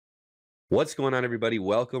What's going on, everybody?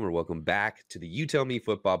 Welcome back to the You Tell Me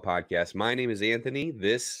Football Podcast. My name is Anthony.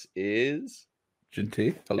 This is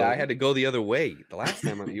Jinty. Hello. I had to go the other way. The last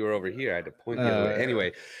time you were over here, I had to point the other way.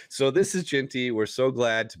 Anyway, so this is Jinty. We're so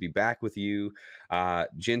glad to be back with you.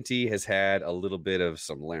 Jinty has had a little bit of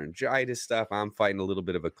some laryngitis stuff. I'm fighting a little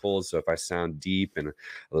bit of a cold, so if I sound deep and a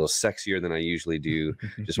little sexier than I usually do,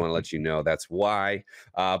 just want to let you know that's why.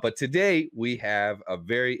 But today we have a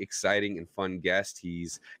very exciting and fun guest.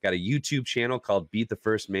 He's got a YouTube channel called Beat the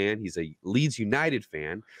First Man. He's a Leeds United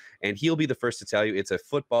fan, and he'll be the first to tell you it's a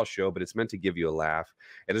football show, but it's meant to give you a laugh.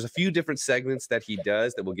 And there's a few different segments that he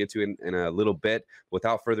does that we'll get to in a little bit.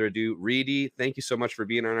 Without further ado, Reidy, thank you so much for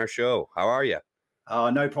being on our show. How are you?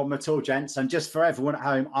 No problem at all, gents. And just for everyone at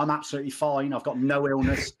home, I'm absolutely fine. I've got no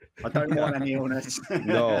illness. I don't want any illness.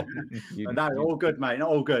 No, all good, mate.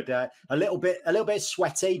 All good. A little bit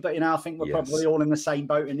sweaty, but I think we're probably all in the same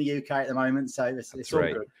boat in the UK at the moment. So it's all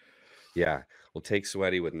right. Good. Yeah, we'll take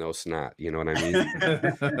sweaty with no snot. You know what I mean?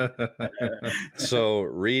 So,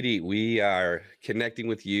 Reidy, we are connecting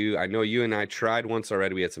with you. I know you and I tried once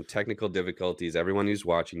already. We had some technical difficulties. Everyone who's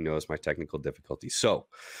watching knows my technical difficulties. So,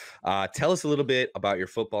 tell us a little bit about your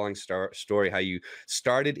footballing story, how you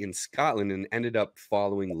started in Scotland and ended up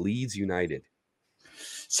following Leeds United.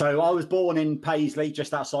 So I was born in Paisley,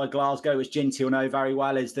 just outside Glasgow, which Jinty will know very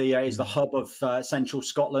well. Is the hub of central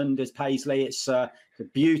Scotland. Is Paisley? It's a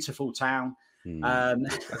beautiful town. I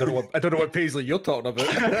don't know what Paisley you're talking about.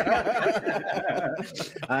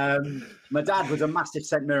 My dad was a massive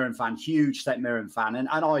St Mirren fan, huge St Mirren fan, and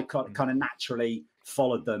I kind of naturally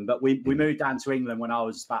followed them. But we moved down to England when I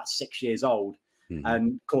was about 6 years old,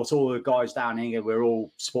 and of course all the guys down here were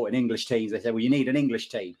all supporting English teams. They said, "Well, you need an English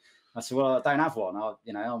team." I said, "Well, I don't have one.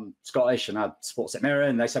 I'm Scottish and I support St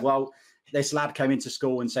Mirren." They said, "Well, this lad came into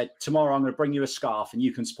school and said, tomorrow I'm going to bring you a scarf and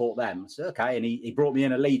you can support them." I said, "Okay." And he brought me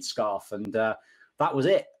in a Leeds scarf, and that was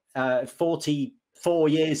it. 44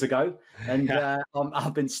 years ago. And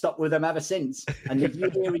I've been stuck with them ever since. And the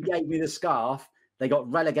year he gave me the scarf, they got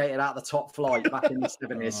relegated out the top flight back in the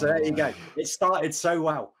 70s. So there you go. It started so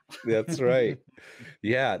well. That's right.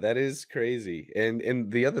 Yeah, that is crazy.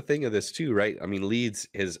 And the other thing of this too, right? I mean, Leeds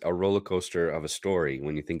is a roller coaster of a story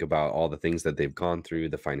when you think about all the things that they've gone through,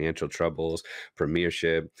 the financial troubles,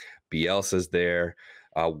 Premiership, Bielsa's there.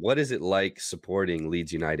 What is it like supporting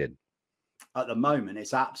Leeds United? At the moment,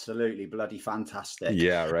 it's absolutely bloody fantastic.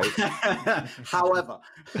 Yeah, right. However,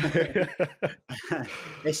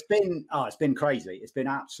 it's been crazy. It's been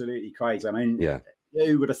absolutely crazy. I mean,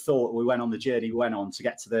 who would have thought we went on the journey we went on to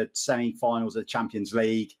get to the semi-finals of the Champions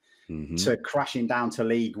League, to crashing down to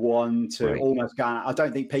League One, to almost going. I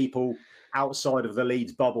don't think people outside of the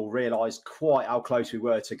Leeds bubble realised quite how close we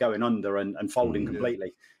were to going under and folding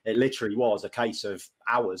completely. It literally was a case of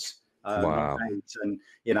hours. Wow. And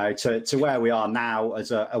to where we are now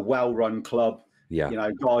as a well-run club,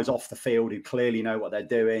 guys off the field who clearly know what they're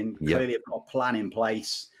doing, clearly have got a plan in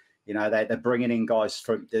place. They're bringing in guys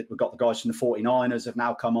we've got the guys from the 49ers have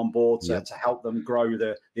now come on board to help them grow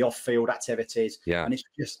the off-field activities. And it's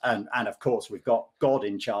just and of course we've got God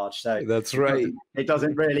in charge. So that's right. It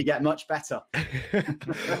doesn't really get much better.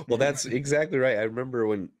 Well, that's exactly right. I remember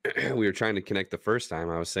when we were trying to connect the first time,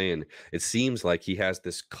 I was saying it seems like he has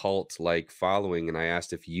this cult-like following, and I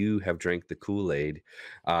asked if you have drank the Kool-Aid.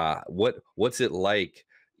 What's it like,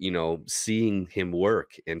 seeing him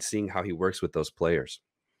work and seeing how he works with those players?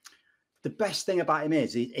 The best thing about him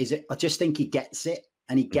is I just think he gets it,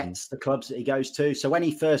 and he gets the clubs that he goes to. So when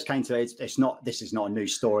he first came to it, this is not a new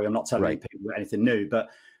story. I'm not telling people anything new, but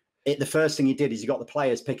the first thing he did is he got the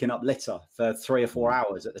players picking up litter for 3 or 4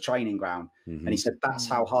 hours at the training ground. And he said, that's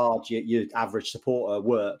how hard your average supporter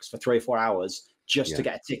works for 3 or 4 hours just to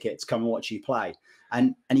get a ticket to come and watch you play.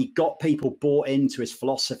 And he got people bought into his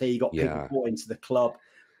philosophy. He got people bought into the club.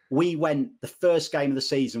 We went the first game of the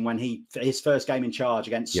season when his first game in charge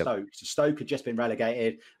against Stoke. So Stoke had just been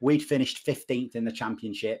relegated. We'd finished 15th in the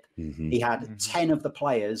Championship. He had 10 of the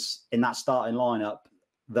players in that starting lineup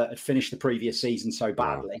that had finished the previous season so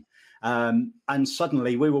badly. And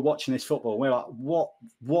suddenly we were watching this football. And we were like,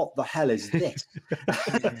 what the hell is this?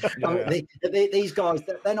 These guys,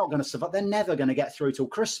 they're not going to survive. They're never going to get through till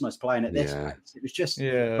Christmas playing at this place. It was just...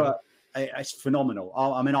 But, it's phenomenal.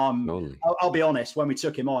 I'll be honest. When we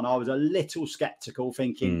took him on, I was a little skeptical,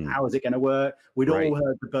 thinking, "How is it going to work?" We'd all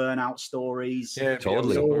heard the burnout stories. Yeah,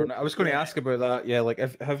 totally. I was going to ask about that. Yeah, like,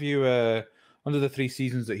 have you under the 3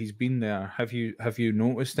 seasons that he's been there, have you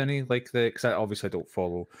noticed any because I obviously don't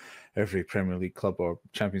follow every Premier League club or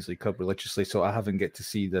Champions League club religiously, so I haven't get to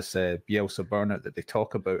see this Bielsa burnout that they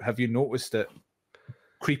talk about. Have you noticed it?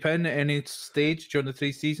 creep in at any stage during the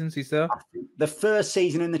 3 seasons he's there? The first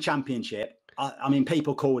season in the Championship, I mean,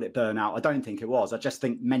 people called it burnout. I don't think it was. I just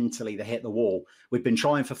think mentally they hit the wall. We've been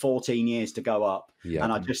trying for 14 years to go up. Yeah.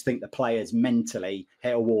 And I just think the players mentally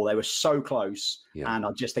hit a wall. They were so close. Yeah. And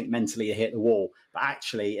I just think mentally they hit the wall. But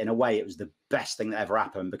actually, in a way, it was the best thing that ever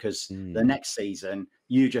happened, because the next season,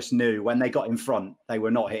 you just knew when they got in front, they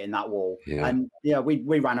were not hitting that wall. Yeah. And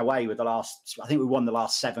we ran away with I think we won the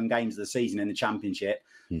last 7 games of the season in the Championship.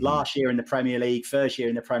 Mm-hmm. Last year in the Premier League, first year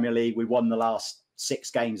in the Premier League, we won the last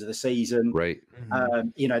 6 games of the season. Right.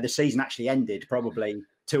 The season actually ended probably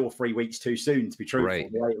 2 or 3 weeks too soon, to be truthful,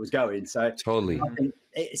 the way it was going. So totally,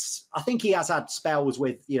 I think he has had spells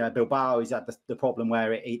with Bilbao. He's had the problem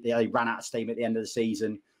where they ran out of steam at the end of the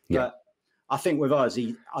season. Yeah. But I think with us,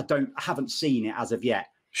 I haven't seen it as of yet.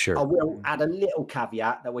 Sure. I will add a little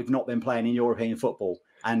caveat that we've not been playing in European football,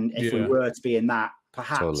 and if we were to be in that,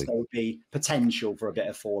 perhaps there would be potential for a bit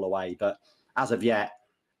of fall away. But as of yet,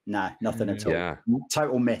 no, nothing at all. Yeah.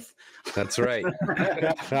 Total myth. That's right.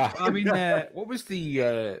 I mean, what was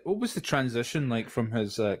the transition like from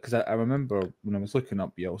his? Because I remember when I was looking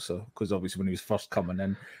up Bielsa, because obviously when he was first coming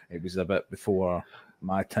in, it was a bit before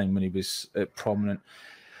my time when he was prominent.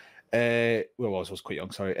 I was quite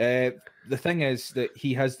young. Sorry. The thing is that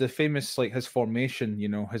he has the famous his formation,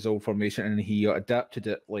 his old formation, and he adapted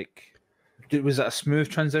it. Was it a smooth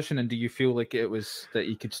transition? And do you feel like it was that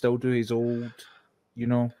he could still do his old?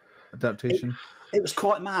 Adaptation. It was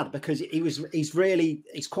quite mad, because he's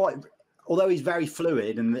quite, although he's very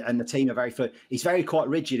fluid and the team are very fluid, he's quite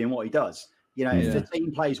rigid in what he does. If the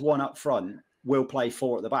team plays 1 up front, we'll play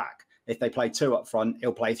 4 at the back. If they play 2 up front,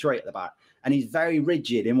 he'll play 3 at the back. And he's very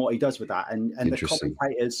rigid in what he does with that. And the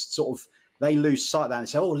commentators sort of, they lose sight of that and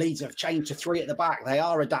say, Leeds have changed to 3 at the back. They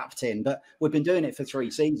are adapting, but we've been doing it for 3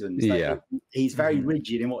 seasons. He's very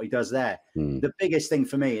rigid in what he does there. The biggest thing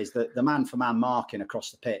for me is that the man-for-man marking across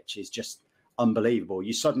the pitch is just unbelievable.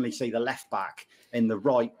 You suddenly see the left back in the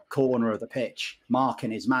right corner of the pitch marking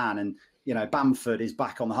his man, and Bamford is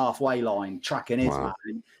back on the halfway line tracking his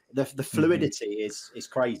man. The fluidity is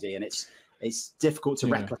crazy, and it's difficult to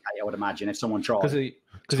replicate, I would imagine, if someone tried.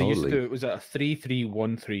 Because he used to do, was it a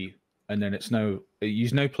 3-3-1-3? And then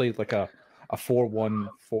he's now played like a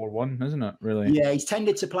 4-1-4-1, isn't it? Really? Yeah, he's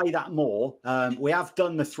tended to play that more. We have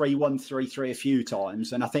done the 3-1-3-3 a few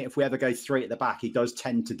times, and I think if we ever go 3 at the back, he does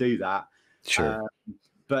tend to do that. Sure.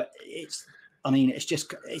 But it's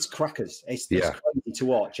crackers. It's crazy to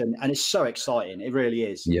watch, and it's so exciting. It really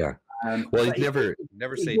is. Yeah. He's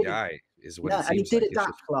never say die. Is what it seems, and he did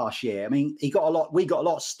adapt last year. I mean, we got a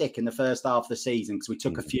lot of stick in the first half of the season because we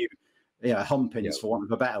took a few humpings, for want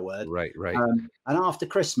of a better word. Right. And after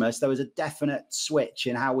Christmas, there was a definite switch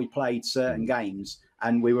in how we played certain games,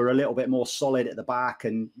 and we were a little bit more solid at the back.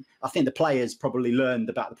 And I think the players probably learned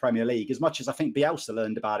about the Premier League as much as I think Bielsa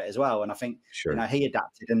learned about it as well. And I think he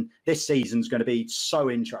adapted. And this season's going to be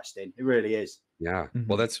so interesting. It really is. Yeah.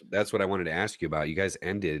 Well, that's what I wanted to ask you about. You guys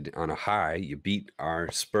ended on a high. You beat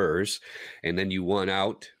our Spurs, and then you won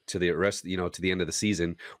out to the rest, to the end of the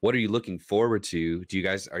season. What are you looking forward to?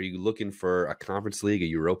 Are you looking for a Conference League, a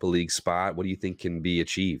Europa League spot? What do you think can be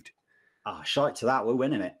achieved? Shite to that. We're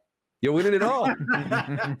winning it. You're winning it all. Get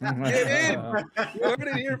in. You heard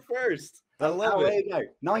it here first. I love it. There you go.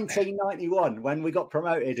 1991, when we got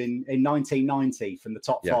promoted in 1990 from the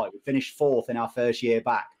top 5, we finished 4th in our first year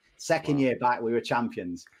back. Second year back, we were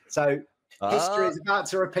champions. So history is about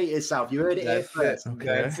to repeat itself. You heard it here first. Okay.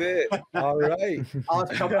 That's it. All right. I'll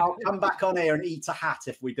come back on here and eat a hat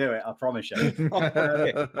if we do it. I promise you. All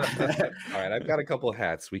right. I've got a couple of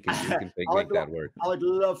hats. We can make that work. I'd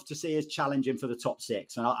love to see us challenging for the top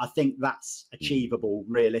 6. And I think that's achievable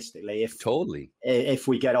realistically. If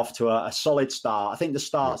we get off to a solid start. I think the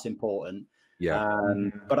start's important. Yeah.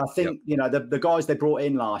 But I think, the guys they brought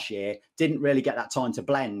in last year didn't really get that time to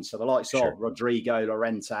blend. So the likes of Rodrigo,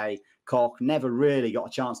 Llorente, Koch never really got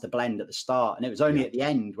a chance to blend at the start. And it was only at the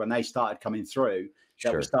end when they started coming through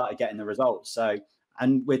that we started getting the results. So,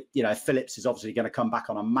 and with, Phillips is obviously going to come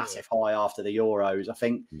back on a massive high after the Euros. I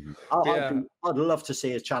think I'd love to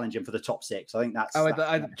see us challenging for the top 6. I think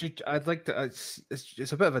I'd like to,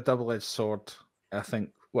 it's a bit of a double-edged sword, I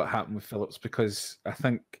think, what happened with Phillips, because I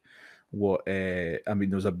think there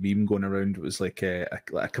was a meme going around. It was like a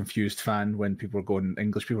confused fan when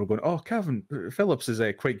English people were going, "Oh, Calvin Phillips is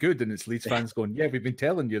quite good," and it's Leeds fans going, "Yeah, we've been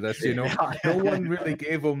telling you this." No one really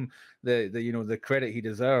gave him the credit he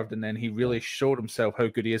deserved, and then he really showed himself how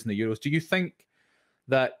good he is in the Euros. Do you think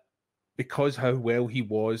that because how well he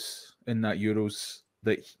was in that Euros,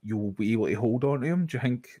 that you will be able to hold on to him? Do you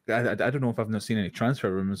think? I don't know if I've not seen any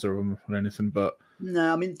transfer rumors or anything, but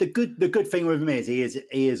No, I mean the good thing with him is he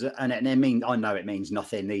is, and I mean I know it means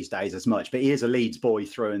nothing these days as much, but he is a Leeds boy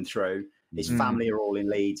through and through. His family are all in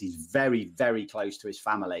Leeds. He's very, very close to his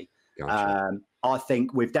family. Gotcha. I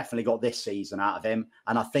think we've definitely got this season out of him,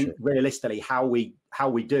 and I think realistically, how we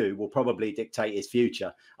do will probably dictate his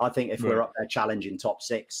future. I think if we're up there challenging top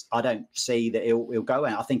 6, I don't see that he'll go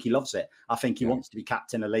in. I think he loves it. I think he wants to be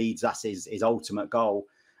captain of Leeds. That's his ultimate goal.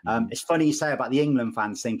 It's funny you say about the England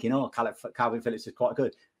fans thinking, "Oh, Calvin Phillips is quite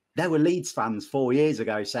good." There were Leeds fans 4 years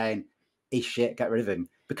ago saying, "He's shit, get rid of him,"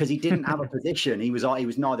 because he didn't have a position. He was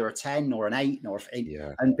neither a 10 or an 8 nor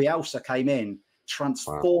and Bielsa came in,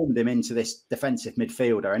 transformed him into this defensive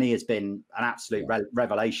midfielder, and he has been an absolute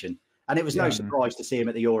revelation. And it was no surprise to see him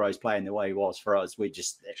at the Euros playing the way he was for us.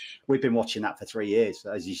 We've been watching that for 3 years,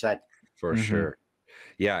 as you said. For sure.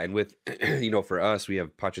 Yeah, and with, for us, we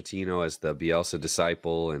have Pochettino as the Bielsa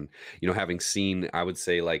disciple, and, having seen, I would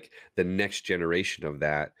say, like, the next generation of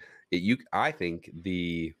that, I think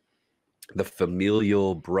the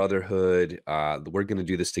familial brotherhood, we're going to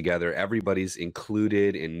do this together, everybody's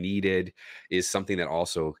included and needed, is something that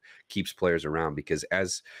also keeps players around, because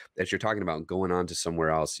as you're talking about going on to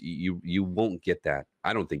somewhere else, you won't get that.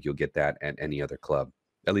 I don't think you'll get that at any other club,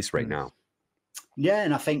 at least right now. Yeah,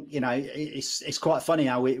 and I think it's quite funny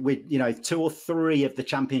how we 2 or 3 of the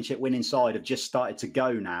championship winning side have just started to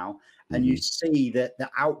go now, and you see that the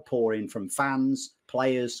outpouring from fans,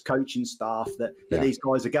 players, coaching staff that these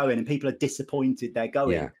guys are going, and people are disappointed they're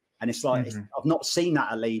going, and it's like I've not seen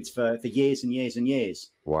that at Leeds for years and years and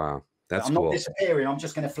years. Wow, that's I'm cool. not disappearing. I'm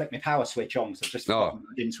just going to flick my power switch on. So just I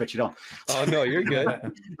didn't switch it on. Oh no, you're good.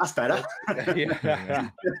 That's better.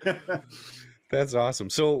 That's awesome.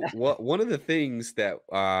 So one of the things that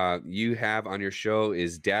you have on your show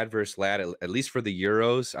is Dad versus Lad, at least for the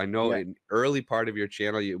Euros. I know in early part of your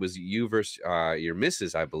channel, it was you versus your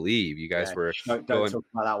missus, I believe. You guys were don't talk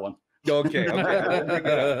about that one. Okay.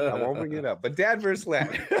 I won't bring it up. But Dad versus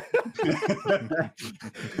Lad.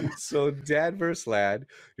 So Dad versus Lad,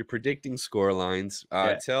 you're predicting score lines.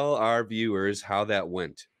 Tell our viewers how that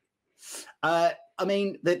went. I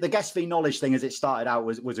mean, the Guest v Knowledge thing as it started out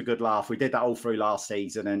was a good laugh. We did that all through last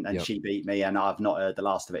season, and she beat me, and I've not heard the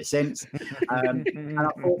last of it since. And I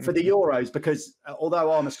thought for the Euros, because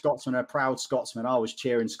although I'm a Scotsman, a proud Scotsman, I was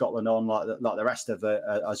cheering Scotland on like the rest of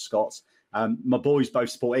us Scots. My boys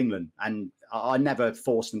both support England, and I never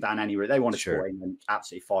forced them down any route. They want to support England,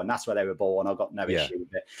 absolutely fine. That's where they were born. I've got no issue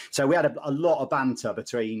with it. So we had a lot of banter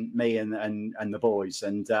between me and the boys.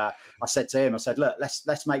 And I said to him, look,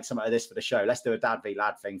 let's make something of this for the show. Let's do a Dad v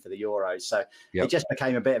Lad thing for the Euros. So it just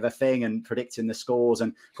became a bit of a thing, and predicting the scores.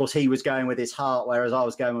 And of course, he was going with his heart, whereas I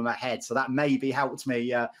was going with my head. So that maybe helped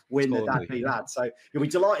me win the Dad v Lad. So you'll be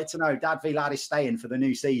delighted to know Dad v Lad is staying for the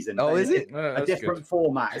new season. Oh, is it? A different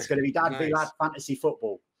format. It's going to be Dad v Lad fantasy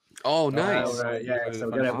football. Oh, nice. So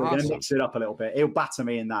we're going to mix it up a little bit. He'll batter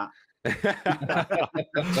me in that.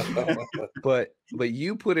 but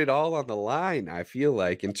you put it all on the line, I feel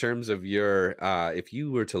like, in terms of your if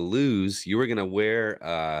you were to lose, you were going to wear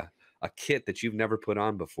a kit that you've never put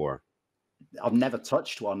on before. I've never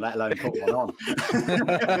touched one, let alone put one on.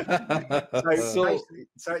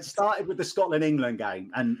 So it started with the Scotland-England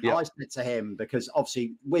game, and I said to him, because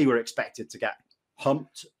obviously we were expected to get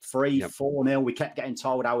humped 3-4-0. We kept getting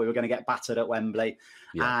told how we were going to get battered at Wembley.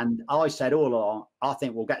 And I said all along, I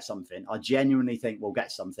think we'll get something. I genuinely think we'll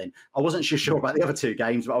get something. I wasn't sure about the other 2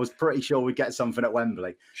 games, but I was pretty sure we'd get something at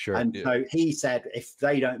Wembley. Sure. And so he said if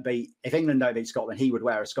England don't beat Scotland, he would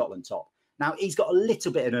wear a Scotland top. Now, he's got a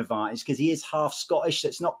little bit of an advantage because he is half Scottish, so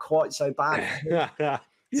it's not quite so bad. I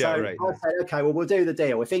said, okay, well, we'll do the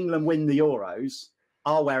deal. If England win the Euros,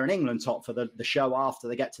 I'll wear an England top for the show after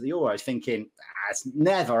they get to the Euros, thinking, it's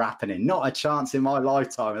never happening. Not a chance in my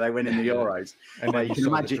lifetime of they winning the Euros. And then you can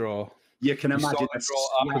imagine the draw. You can imagine the draw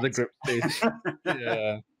after the group stage.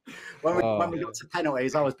 When we got to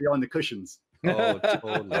penalties, I was behind the cushions. Oh,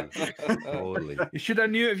 totally. You should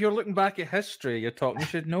have knew. If you're looking back at history, you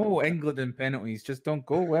should know England and penalties just don't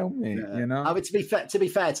go well, mate. You know. I mean, to be fair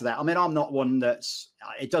to that, I mean, I'm not one that's.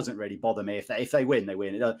 It doesn't really bother me if they win, they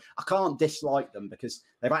win. I can't dislike them because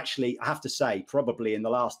they've actually, I have to say, probably in the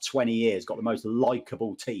last 20 years, got the most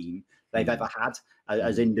likable team they've ever had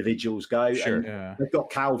as individuals go. Sure. They've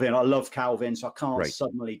got Calvin. I love Calvin, so I can't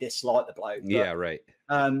suddenly dislike the bloke.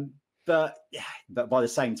 But, But by the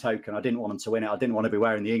same token, I didn't want them to win it. I didn't want to be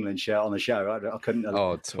wearing the England shirt on the show. I couldn't.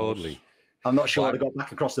 Oh, totally. I'm not sure I'd have got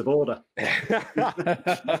back across the border.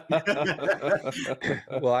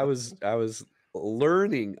 Well, I was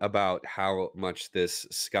learning about how much this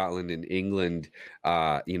Scotland and England,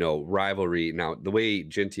 rivalry. Now, the way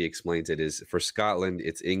Jinty explains it is for Scotland,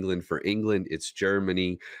 it's England. For England, it's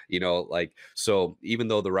Germany. So even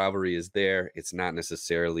though the rivalry is there, it's not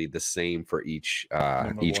necessarily the same for each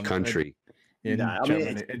country.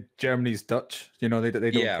 Germany's Dutch. They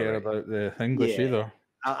don't care about the English either.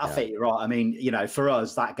 I think you're right. I mean, for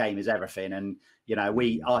us, that game is everything. And,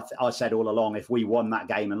 I said all along, if we won that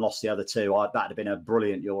game and lost the other two, that'd have been a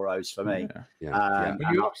brilliant Euros for me. Were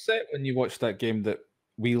you upset when you watched that game that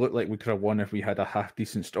we looked like we could have won if we had a half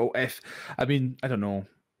decent start? I don't know.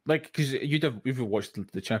 Because you've watched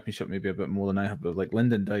the Championship maybe a bit more than I have, but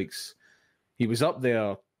Lyndon Dykes, he was up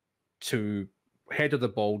there to header the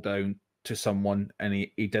ball down to someone, and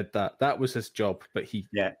he did that. That was his job, but he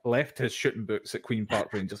left his shooting boots at Queen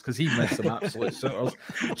Park Rangers because he missed some absolute suitors.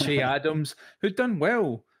 Che Adams, who'd done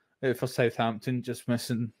well for Southampton, just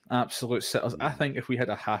missing absolute sitters. I think if we had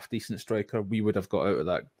a half-decent striker, we would have got out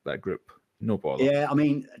of that group. No bother. Yeah, I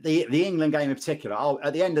mean, the England game in particular,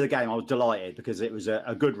 at the end of the game, I was delighted because it was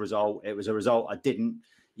a good result. It was a result I didn't,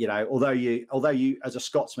 although you as a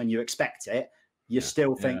Scotsman, you expect it, you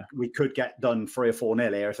still think we could get done 3 or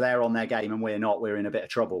 4-0 here. If they're on their game and we're not, we're in a bit of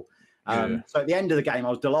trouble. So at the end of the game, I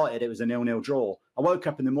was delighted it was a 0-0 draw. I woke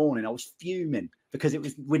up in the morning, I was fuming because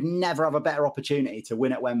we'd never have a better opportunity to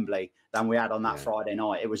win at Wembley than we had on that Friday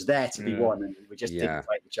night. It was there to be won, and we just didn't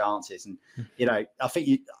take the chances. And I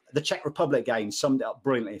think the Czech Republic game summed it up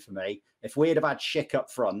brilliantly for me. If we'd have had Schick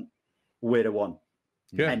up front, we'd have won.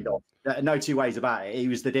 End of. No two ways about it. He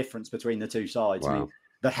was the difference between the two sides. Wow. I mean,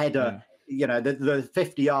 the header, the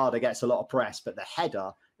 50-yarder gets a lot of press, but the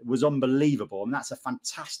header was unbelievable, and that's a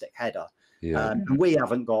fantastic header. And we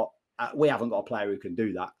haven't got a player who can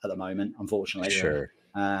do that at the moment, unfortunately. Sure.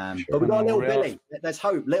 But we've got Little Billy. There's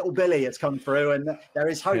hope. Little Billy has come through, and there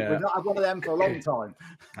is hope. We've not had one of them for a long time.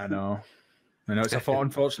 I know. It's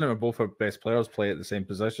unfortunate when both our best players play at the same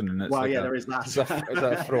position, and it's there is that. It's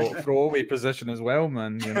a throwaway position as well,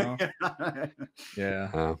 man.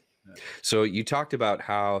 So you talked about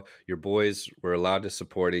how your boys were allowed to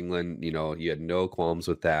support England. You had no qualms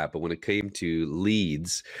with that. But when it came to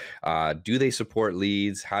Leeds, do they support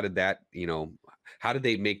Leeds? How did that, how did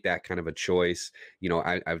they make that kind of a choice?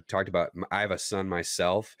 I've talked about, I have a son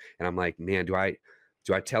myself, and I'm like, man, do I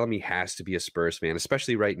tell him he has to be a Spurs fan?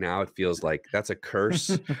 Especially right now, it feels like that's a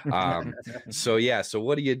curse. So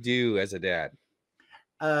what do you do as a dad?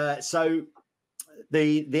 So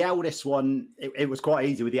the eldest one, it was quite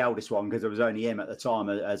easy with the eldest one because it was only him at the time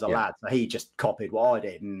as a lad. So he just copied what I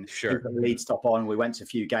did, and he put the Leeds top on. We went to a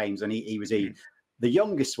few games, and he was the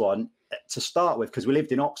youngest one to start with, because we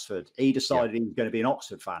lived in Oxford. He decided he was going to be an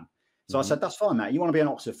Oxford fan. So I said, that's fine, mate. You want to be an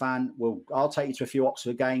Oxford fan? I'll take you to a few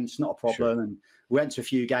Oxford games. It's not a problem. And we went to a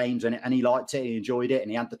few games, and he liked it. He enjoyed it,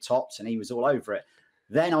 and he had the tops, and he was all over it.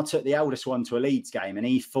 Then I took the eldest one to a Leeds game, and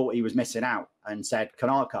he thought he was missing out and said, can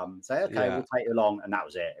I come? Say, okay, we'll take you along. And that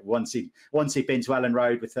was it. Once he'd been to Elland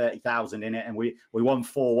Road with 30,000 in it, and we won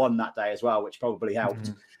 4-1 that day as well, which probably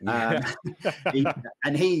helped.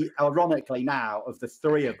 He, ironically now, of the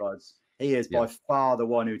three of us, he is by far the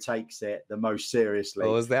one who takes it the most seriously.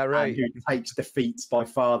 Oh, is that right? And who takes defeats by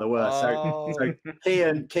far the worst. So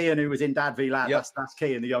Kian, who was in Dad v Lad, that's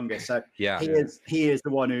Kian, the youngest. So he is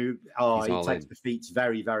the one who he takes defeats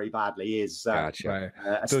very, very badly. He is gotcha.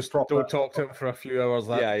 Don't talk to him for a few hours.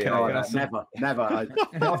 Never.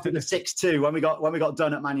 After the 6-2, when we got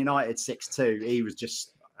done at Man United 6-2, he was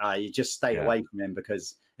just you just stayed away from him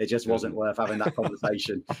because it just wasn't worth having that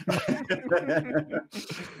conversation.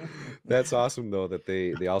 That's awesome, though, that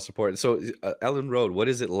they all support it. So, Elland Road, what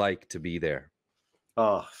is it like to be there?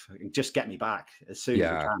 Oh, just get me back as soon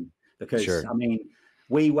as you can. Because, I mean,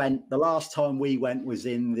 the last time we went was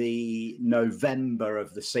in the November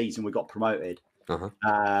of the season we got promoted.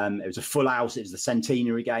 It was a full house. It was the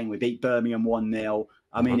centenary game. We beat Birmingham 1-0.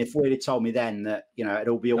 I mean, if we'd have told me then that,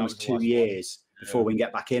 it'll be almost 2 years before we can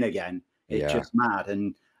get back in again, it's just mad.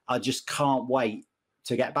 And I just can't wait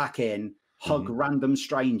to get back in, hug random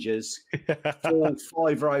strangers,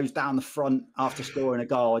 4-5 rows down the front after scoring a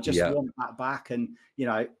goal. I just want that back. And,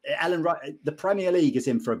 Elland Road, the Premier League is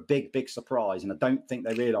in for a big, big surprise, and I don't think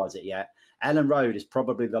they realise it yet. Elland Road is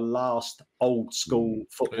probably the last old school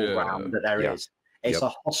football ground that there is. It's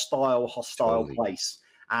a hostile place.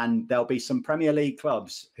 And there'll be some Premier League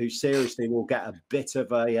clubs who seriously will get a bit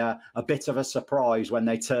of a surprise when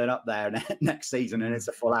they turn up there next season and it's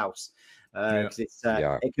a full house.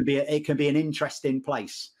 It can be an interesting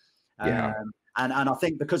place. And I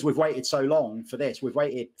think because we've waited so long for this, we've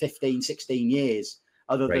waited 15, 16 years,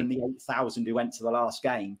 other than the 8,000 who went to the last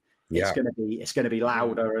game. it's going to be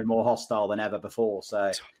louder and more hostile than ever before.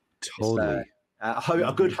 So totally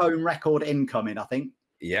a good home record incoming, I think.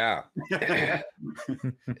 Yeah.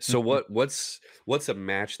 So what's a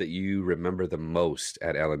match that you remember the most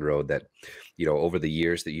at Elland Road that, over the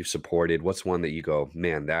years that you've supported? What's one that you go,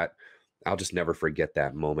 man, that I'll just never forget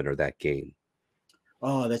that moment or that game?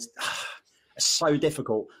 Oh, that's so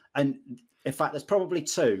difficult. And in fact, there's probably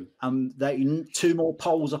two. Two more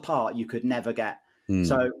poles apart you could never get.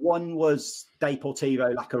 So one was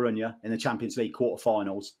Deportivo La Coruña in the Champions League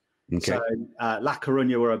quarterfinals. Okay. So La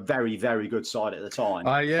Coruña were a very, very good side at the time.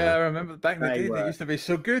 I remember back in the day, they used to be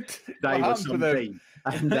so good. They were some team.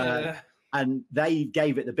 And they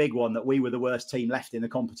gave it the big one that we were the worst team left in the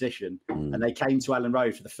competition. And they came to Elland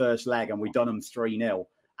Road for the first leg, and we done them 3-0.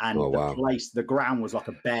 And the ground was like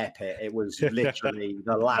a bear pit. It was literally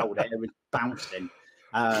the loudest. It was bouncing.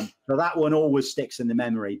 So that one always sticks in the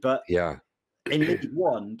memory. But in League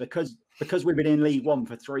One, because we've been in League One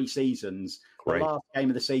for 3 seasons, the last game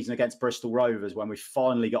of the season against Bristol Rovers, when we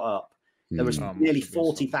finally got up, there was nearly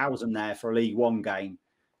 40,000 there for a League One game.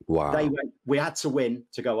 Wow. We had to win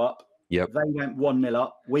to go up. Yep. They went 1-0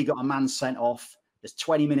 up. We got a man sent off. There's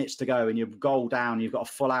 20 minutes to go and you're goal down. You've got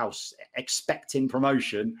a full house expecting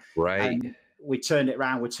promotion. Right. And we turned it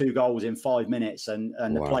around with 2 goals in 5 minutes and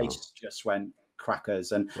the place just went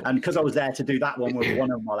crackers. And because I was there to do that one with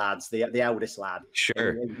one of my lads, the eldest lad.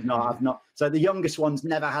 Sure. I've not. So the youngest one's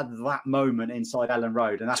never had that moment inside Elland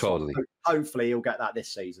Road. And that's totally. Hopefully he'll get that this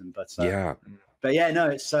season. But But yeah, no,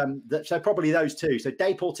 it's so probably those two. So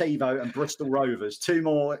Deportivo and Bristol Rovers, 2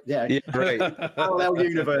 more, right. parallel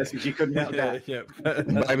universes you couldn't get.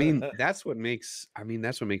 I mean, that's what makes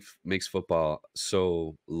football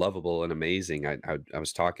so lovable and amazing. I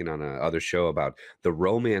was talking on another show about the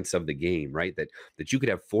romance of the game, right? That you could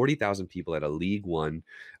have 40,000 people at a League One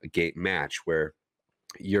game match where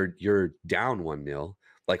you're down 1-0.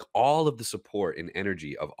 Like all of the support and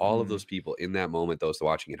energy of all of those people in that moment, those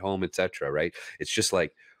watching at home, etc. Right? It's just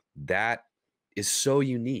like that is so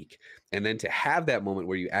unique. And then to have that moment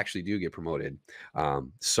where you actually do get promoted,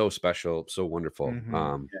 so special, so wonderful.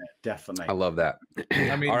 Definitely. I love that.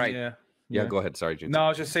 I mean, all right. Yeah, go ahead. Sorry, Jinty. No, I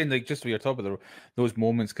was just saying, like, just when you're talking about those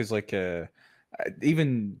moments, because like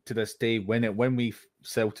even to this day, when we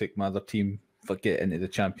Celtic, my other team, get into the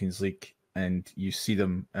Champions League, and you see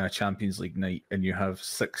them in a Champions League night and you have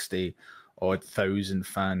 60-odd thousand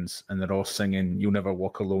fans and they're all singing "You'll Never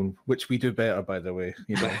Walk Alone," which we do better, by the way.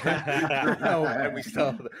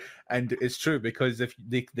 And it's true, because if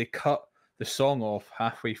they cut the song off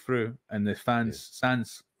halfway through and the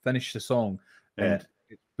fans finish the song,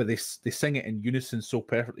 but they sing it in unison so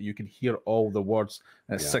perfectly you can hear all the words.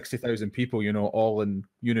 And it's 60,000 people, all in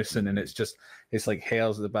unison, and it's like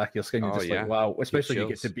hairs at the back of your skin. You're just like, wow, especially you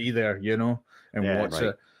get to be there, and watch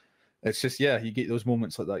it. It's just you get those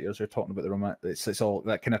moments like that. You're talking about the romance. It's all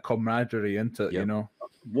that kind of camaraderie into it,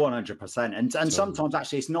 100%. And sometimes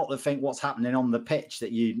actually it's not what's happening on the pitch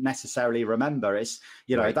that you necessarily remember. It's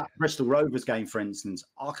that Bristol Rovers game, for instance.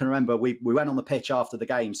 I can remember we went on the pitch after the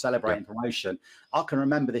game celebrating promotion. I can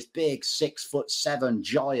remember this big 6'7"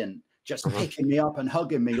 giant just picking me up and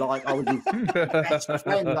hugging me like I was his best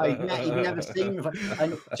friend he'd never seen me.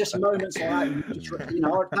 And just moments like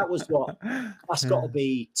that, that was that's got to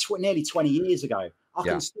be nearly 20 years ago. I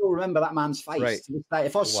can still remember that man's face to this day.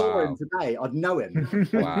 If I saw him today, I'd know him.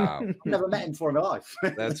 Wow. I've never met him before in my life.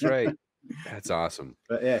 That's right. That's awesome.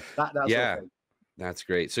 But that's that's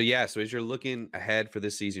great. So as you're looking ahead for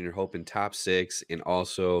this season, you're hoping top 6 and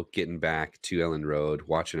also getting back to Elland Road,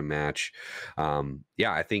 watching a match.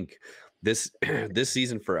 I think this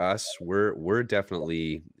season for us, we're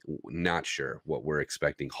definitely not sure what we're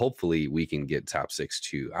expecting. Hopefully we can get top 6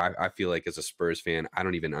 too. I feel like as a Spurs fan, I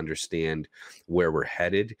don't even understand where we're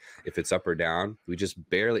headed, if it's up or down. We just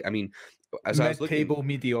barely, as I was looking, mid-table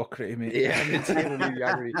mediocrity, mate. Yeah, mid-table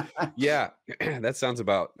mediocrity. Yeah, that sounds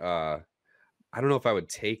about. I don't know if I would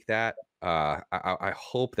take that. I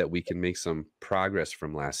hope that we can make some progress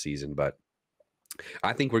from last season, but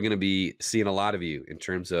I think we're going to be seeing a lot of you in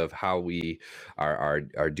terms of how we are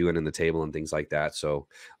doing in the table and things like that. So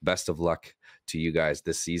best of luck to you guys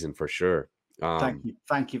this season for sure.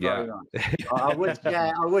 Thank you very much.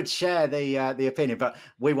 I would share the opinion, but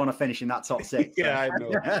we want to finish in that top 6. I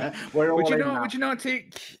know. We're all would you not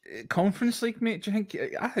take Conference League, mate? Do you think?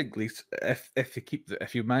 I think at least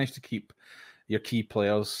if you manage to keep your key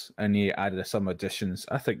players and you added some additions,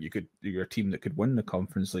 I think you're a team that could win the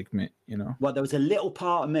Conference League, mate. Well, there was a little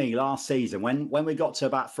part of me last season when we got to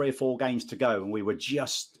about 3 or 4 games to go and we were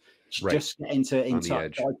just getting in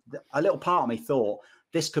touch. A little part of me thought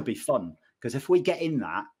this could be fun, because if we get in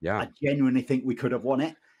that, I genuinely think we could have won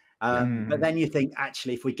it. But then you think,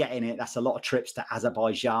 actually, if we get in it, that's a lot of trips to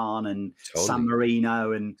Azerbaijan and San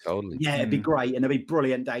Marino, and yeah, it'd be great, and there'll be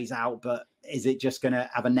brilliant days out. But is it just going to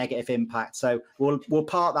have a negative impact? So we'll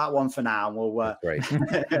park that one for now, and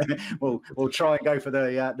we'll try and go for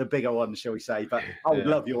the bigger one, shall we say? But I would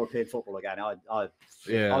love European football again. I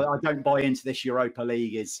don't buy into this Europa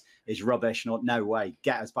League is rubbish. No way.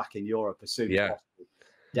 Get us back in Europe as soon as possible.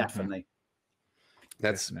 Definitely.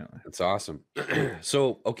 That's awesome.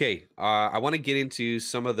 So, okay, I want to get into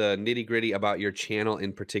some of the nitty gritty about your channel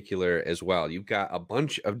in particular as well. You've got a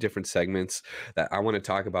bunch of different segments that I want to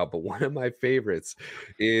talk about, but one of my favorites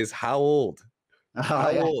is how old.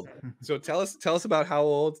 How old? So tell us about how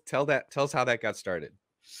old. Tell us how that got started.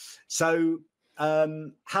 So,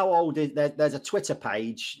 how old is there's a Twitter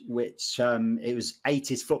page which it was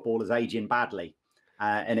 80s footballers aging badly.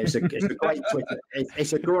 And it's a great Twitter.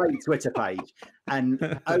 It's a great Twitter page.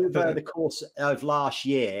 And over the course of last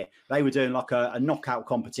year, they were doing like a knockout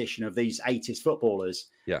competition of these 80s footballers.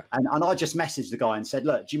 Yeah. And I just messaged the guy and said,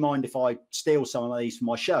 look, do you mind if I steal some of these for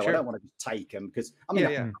my show? Sure. I don't want to just take them because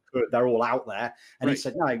they're all out there. And he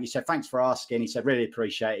said, no. He said, thanks for asking. He said, really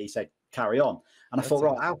appreciate it. He said, carry on. And I thought,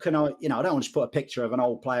 right, how can I, I don't want to just put a picture of an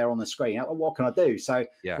old player on the screen. What can I do? So,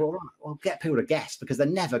 well, get people to guess, because they're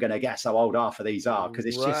never going to guess how old half of these are, because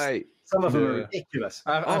it's just, some of them are ridiculous.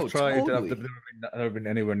 I've tried. Totally. I've never been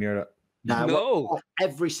anywhere near it. No.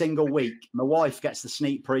 Every single week, my wife gets the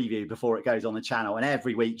sneak preview before it goes on the channel, and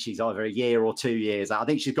every week she's either a year or 2 years out. I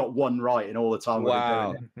think she's got one right in all the time.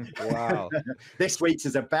 Wow! Wow! This week's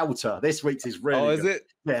is a belter. This week's is really. Oh, is it?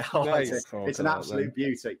 Yeah, nice. It's an absolute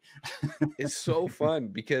beauty. It's so fun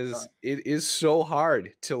because it is so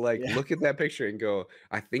hard to look at that picture and go,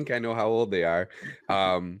 I think I know how old they are.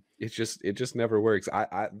 It just never works.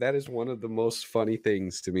 I that is one of the most funny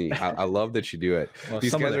things to me. I love that you do it. Well,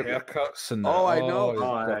 these guys are haircuts and I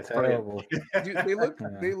know. That's terrible. Dude,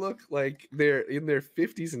 they look like they're in their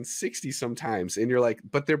 50s and 60s sometimes, and you're like,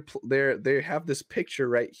 but they have this picture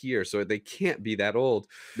right here, so they can't be that old.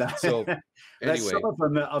 So there's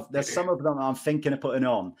some of them I'm thinking of putting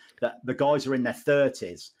on that the guys are in their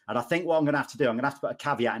 30s, and I think what I'm going to have to do, I'm going to have to put a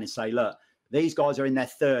caveat in and say, look, these guys are in their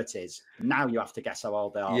 30s. Now you have to guess how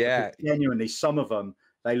old they are. Yeah. Genuinely, some of them,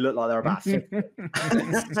 they look like they're about 50.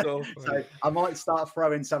 So I might start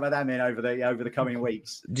throwing some of them in over the coming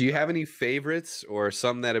weeks. Do you have any favorites or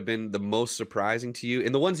some that have been the most surprising to you?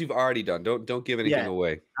 And the ones you've already done, don't give anything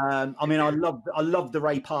away. I mean, I love the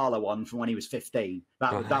Ray Parlour one from when he was 15.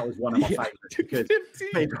 That was one of my favorites,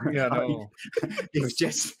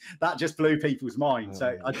 because that just blew people's minds.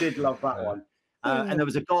 So I did love that one. And there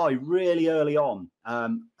was a guy really early on. I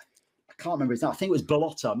can't remember his name. I think it was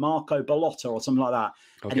Bellotta, Marco Bellotta or something like that.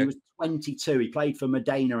 Okay. And he was 22. He played for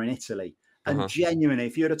Modena in Italy. And genuinely,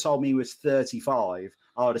 if you would have told me he was 35,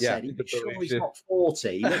 I would have said, sure he's not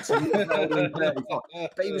 40. He looks older than 35.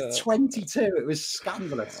 But he was 22. It was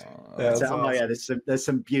scandalous. There's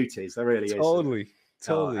some beauties. There really is. Totally.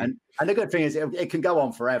 And the good thing is it can go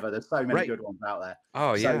on forever. There's so many good ones out there.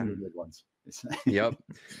 Oh, so many good ones. Yep.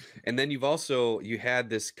 And then you had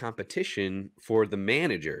this competition for the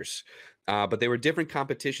managers, but they were different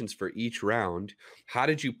competitions for each round. How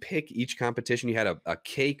did you pick each competition? You had a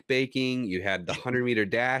cake baking, you had the 100-meter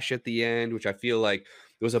dash at the end, which I feel like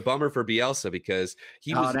it was a bummer for Bielsa because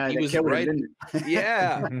he was right.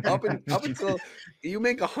 Up until you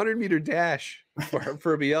make a 100-meter dash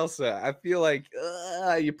for Bielsa, I feel like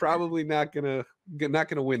you're probably not gonna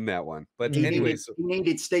win that one. But he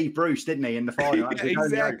needed Steve Bruce, didn't he, in the final?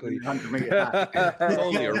 Exactly.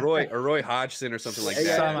 Only a Roy Hodgson or something like that.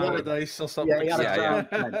 Sam Allardyce or something.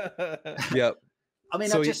 Yep. I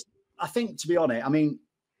mean, I think, to be honest, I mean,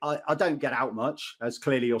 I don't get out much, as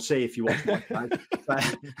clearly you'll see if you watch my show.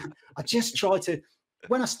 But I just try to,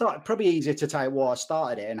 when I started, probably easier to tell you why I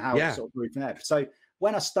started it and how it sort of grew from there. So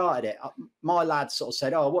when I started it, my lad sort of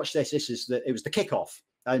said, "Oh, watch this. It was the kickoff."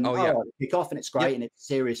 And kickoff, and it's great, and it's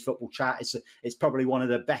serious football chat. It's probably one of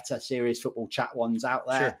the better serious football chat ones out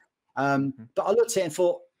there. Sure. But I looked at it and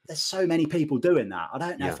thought, there's so many people doing that. I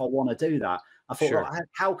don't know if I want to do that. I thought, right,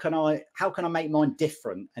 how can I make mine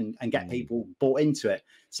different and get people bought into it?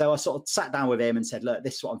 So I sort of sat down with him and said, look,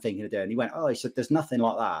 this is what I'm thinking of doing. He went, he said, there's nothing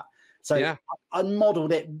like that. So I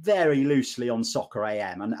modelled it very loosely on Soccer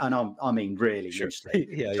AM, and I mean really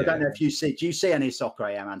loosely. I don't know if do you see any Soccer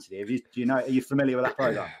AM, Anthony? Do you know? Are you familiar with that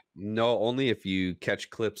program? No, only if you catch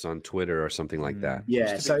clips on Twitter or something like that.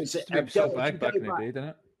 Yeah, so it's back in the day, didn't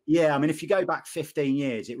it? Yeah, I mean, if you go back 15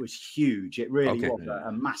 years, it was huge. It really was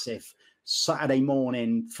a massive Saturday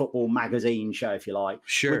morning football magazine show, if you like.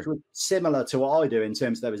 Sure. Which was similar to what I do in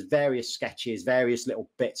terms of there was various sketches, various little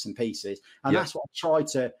bits and pieces. And that's what I tried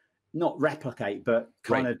to not replicate, but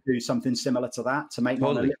kind of do something similar to that to make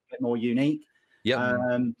one a little bit more unique.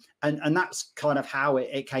 Yeah. And that's kind of how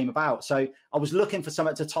it came about. So I was looking for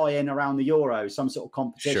something to tie in around the Euro, some sort of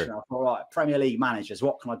competition. Sure. I thought, right, Premier League managers,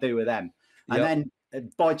 what can I do with them? And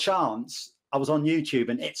then by chance, I was on YouTube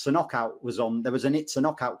and It's a Knockout was on. There was an It's a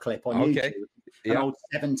Knockout clip on YouTube. An old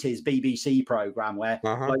 70s BBC program where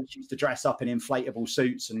blokes used to dress up in inflatable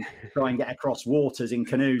suits and try and get across waters in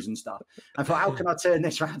canoes and stuff. And thought, how can I turn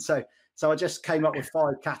this around? So I just came up with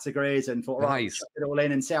 5 categories and thought, right, chuck it all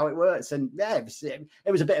in and see how it works. And yeah,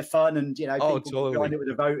 it was a bit of fun, and people joined it with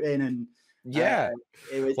the voting, and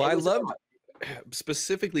I loved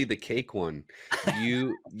specifically the cake one.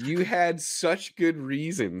 You had such good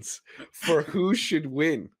reasons for who should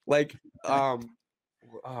win. Like, oh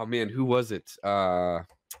man, who was it?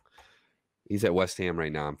 He's at West Ham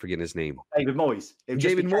right now. I'm forgetting his name. David Moyes.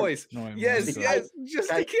 David Moyes. Yes,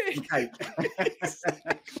 just a cake.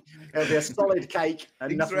 It'll be a solid cake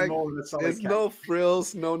and nothing more than a solid cake. There's no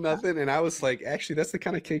frills, no nothing. And I was like, actually, that's the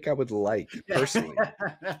kind of cake I would like personally.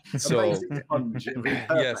 So,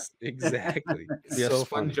 yes, exactly. Yeah, so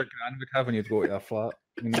sponge your gran would have when you'd go to a flat.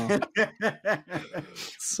 You know,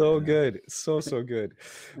 so good, so good.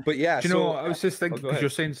 But yeah, do you know? I was just thinking, because you're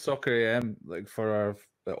saying Soccer AM, like for our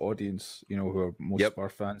audience, you know, who are most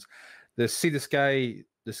Spurs fans. The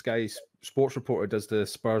Sky sports reporter does the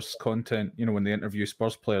Spurs content. You know, when they interview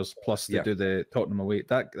Spurs players, plus they do the Tottenham away.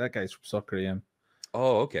 That guy's from Soccer AM.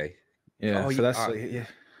 Oh, okay. Yeah, so that's you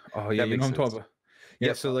know what I'm talking about.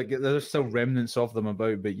 Yeah, so like there's still remnants of them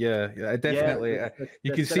about, but definitely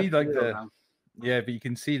you can see like but you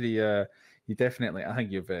can see the you definitely, I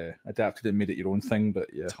think you've adapted and made it your own thing, but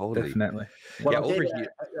definitely. Well, over here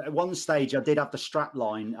at one stage, I did have the strap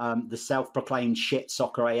line, the self-proclaimed shit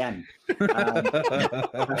Soccer AM. I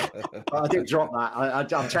did drop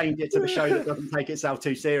that. I've changed it to the show that doesn't take itself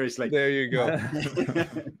too seriously. There you go.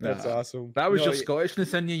 That's awesome. That was your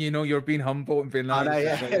Scottishness in you. You know, you're being humble and being nice.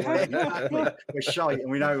 I know, we're shite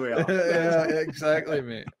and we know we are. Yeah, exactly,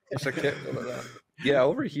 mate. It's a kit like that. Yeah,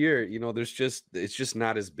 over here, you know, it's just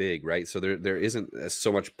not as big, right? So there isn't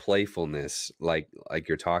so much playfulness like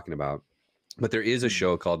you're talking about. But there is a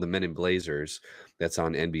show called The Men in Blazers that's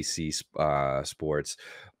on NBC Sports,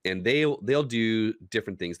 and they'll do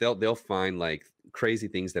different things. They'll find like crazy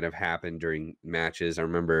things that have happened during matches. I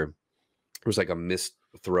remember there was like a missed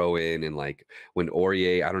throw in, and like when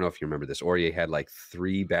Aurier, I don't know if you remember this, Aurier had like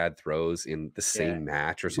 3 bad throws in the same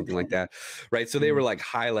match or something like that, right? So they were like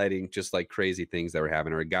highlighting just like crazy things that were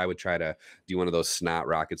happening, or a guy would try to do one of those snot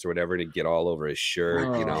rockets or whatever to get all over his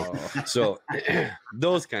shirt, you know. So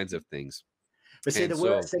those kinds of things. But see, the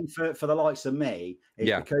worst thing for the likes of me is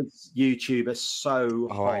because YouTube is so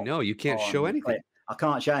hot. I know, you can't show anything. I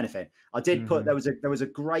can't show anything. I did put there was a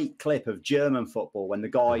great clip of German football when the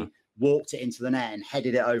guy walked it into the net and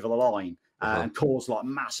headed it over the line and caused like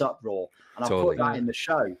mass uproar. And I put that in the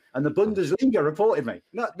show, and the Bundesliga reported me.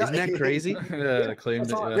 Isn't that crazy? They claimed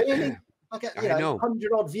it. Like, really? I get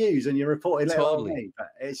 100 odd views, and you're reporting on me. But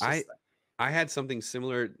it's just I had something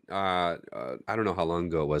similar. I don't know how long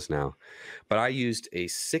ago it was now, but I used a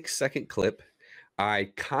 6-second clip.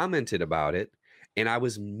 I commented about it, and I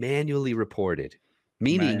was manually reported.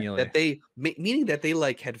 Meaning that they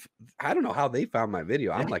like had, I don't know how they found my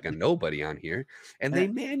video. I'm like a nobody on here, and they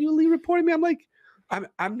manually reported me. I'm like,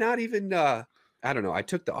 I'm not even. I don't know. I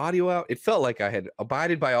took the audio out. It felt like I had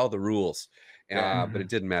abided by all the rules, but it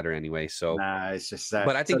didn't matter anyway. So it's just.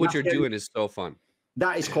 But I think what you're doing is so fun.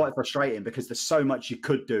 That is quite frustrating because there's so much you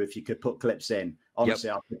could do if you could put clips in. Honestly,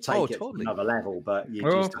 I could take it to another level, but you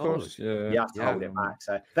just you have to hold it back.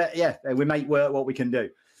 So, but we make work what we can do.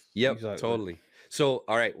 Yep, totally. So,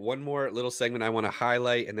 all right, one more little segment I want to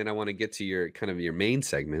highlight, and then I want to get to your main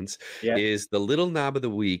segments. Is the little knob of the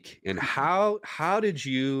week, and how did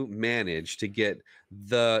you manage to get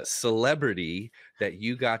the celebrity that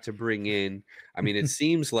you got to bring in? I mean, it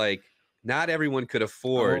seems like not everyone could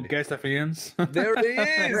afford. Guest appearance. There it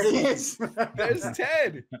is. There's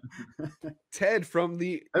Ted. Ted from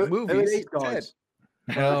the movies. Ted.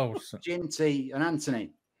 Oh, Jinty and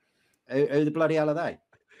Anthony. Who the bloody hell are they?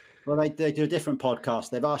 Well, they do a different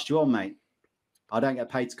podcast. They've asked you on, mate. I don't get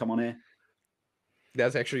paid to come on here.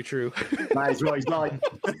 That's actually true. That is what he's like.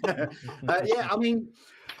 I mean,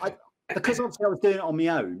 because obviously I was doing it on my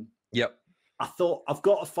own. Yep. I thought I've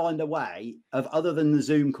got to find a way of, other than the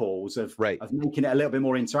Zoom calls, of making it a little bit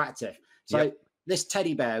more interactive. So this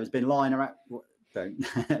teddy bear has been lying around. Don't.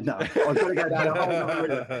 No, I've got to go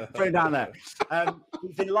down. Put him down there.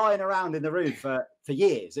 He's been lying around in the room for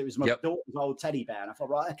years. It was my daughter's old teddy bear, and I thought,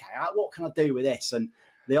 right, okay, what can I do with this? And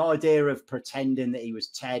the idea of pretending that he was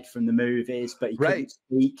Ted from the movies, but he couldn't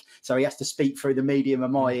speak, so he has to speak through the medium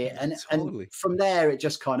of my ear, and from there it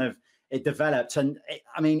just kind of developed, and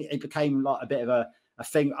it became like a bit of a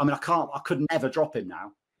thing. I mean, I could never drop him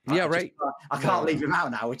now. I can't leave him out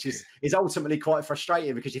now, which is ultimately quite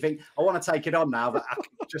frustrating, because you think, I want to take it on now, but I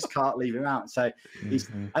just can't leave him out. So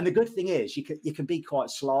and the good thing is you can be quite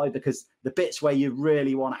sly, because the bits where you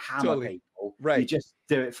really want to hammer people, you just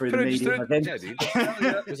do it through the medium.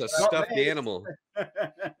 There's a stuffed animal.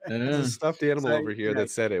 There's a stuffed animal over here that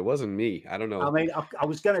said it wasn't me. I don't know. I mean, I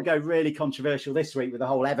was going to go really controversial this week with the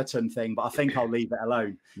whole Everton thing, but I think I'll leave it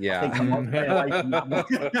alone. Yeah. I think I might stay away from that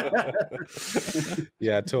one.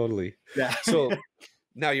 Yeah, totally. Yeah. So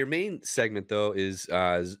now your main segment, though, is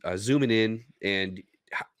zooming in, and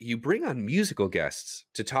you bring on musical guests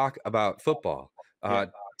to talk about football.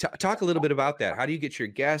 Talk a little bit about that. How do you get your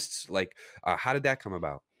guests? Like, how did that come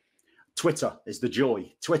about? Twitter is the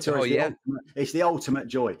joy. Twitter is the ultimate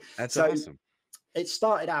joy. That's awesome. It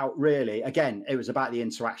started out, really, again, it was about the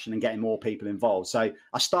interaction and getting more people involved. So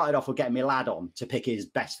I started off with getting my lad on to pick his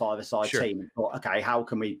best five-a-side team, and thought, okay, how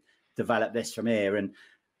can we develop this from here? And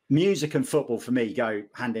music and football for me go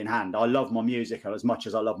hand in hand. I love my music as much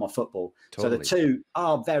as I love my football. Totally. So the two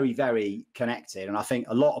are very, very connected. And I think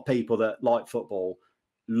a lot of people that like football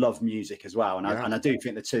love music as well. And I do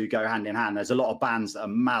think the two go hand in hand. There's a lot of bands that are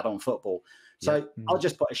mad on football. So I'll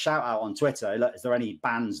just put a shout out on Twitter. Look, is there any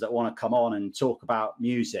bands that want to come on and talk about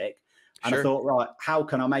music? And I thought, right, how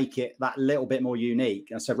can I make it that little bit more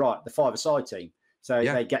unique? And I said, right, the five-a-side team. So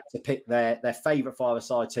they get to pick their favourite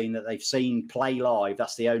five-a-side team that they've seen play live.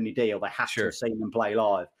 That's the only deal. They have to have seen them play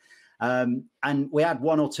live. And we had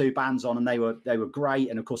one or two bands on, and they were great.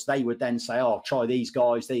 And of course, they would then say, "Oh, try these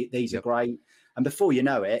guys. These are great." And before you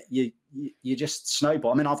know it, you just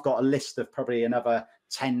snowball. I mean, I've got a list of probably another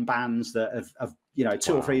 10 bands that have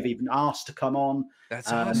two or three have even asked to come on. That's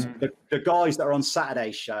awesome. The guys that are on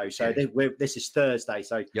Saturday's show. So this is Thursday.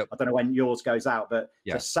 So I don't know when yours goes out, but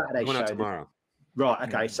the Saturday show out tomorrow. Right.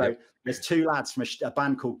 Okay. So there's two lads from a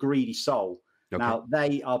band called Greedy Soul. Okay. Now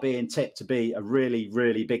they are being tipped to be a really,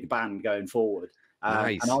 really big band going forward.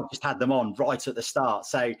 And I've just had them on right at the start.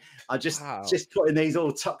 So I just putting these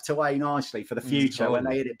all tucked away nicely for the future when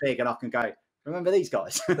they hit it big, and I can go, remember these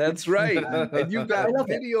guys? That's right. And you've got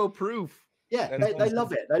video proof. Yeah, they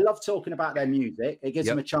love it. They love talking about their music. It gives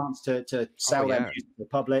them a chance to sell their music to the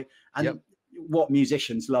public. And what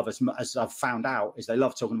musicians love, as I've found out, is they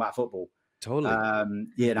love talking about football. Totally. I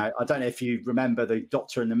don't know if you remember the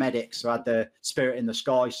Doctor and the Medics who had the Spirit in the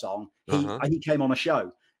Sky song. He came on a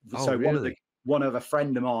show. So really? One of a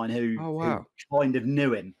friend of mine who kind of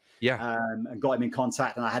knew him. And got him in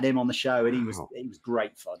contact, and I had him on the show, and he was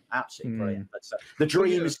great fun, absolutely brilliant. But the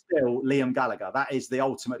dream is still Liam Gallagher. That is the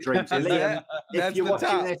ultimate dream. So Liam, if you're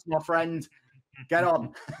watching this, my friend, get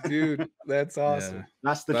on, dude. That's awesome. Yeah.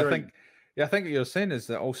 That's the dream. I think what you're saying is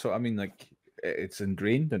that also, I mean, like, it's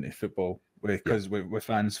ingrained into football because with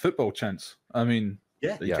fans, football chants. I mean,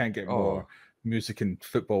 you can't get more music and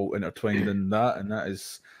football intertwined than that, and that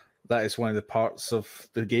is one of the parts of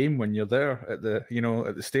the game when you're there at the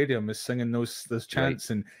stadium, is singing those chants,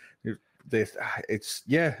 and and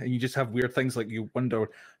you just have weird things, like you wonder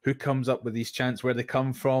who comes up with these chants, where they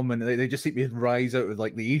come from, and they just seem to rise out of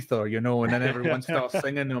like the ether, and then everyone starts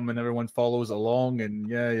singing them, and everyone follows along,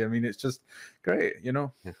 and I mean, it's just great,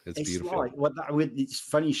 It's beautiful. It's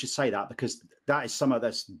funny you should say that, because that is something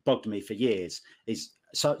that's bugged me for years.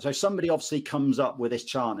 So somebody obviously comes up with this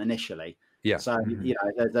chant initially. Yeah. So,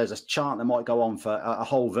 there's a chant that might go on for a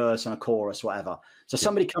whole verse and a chorus, whatever. So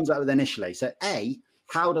somebody comes up with initially. So A,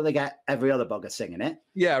 how do they get every other bugger singing it?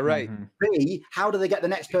 Yeah, right. B, how do they get the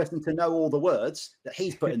next person to know all the words that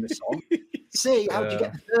he's put in the song? C, how do you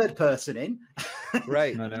get the third person in?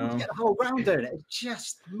 Right. You get the whole round doing it. It's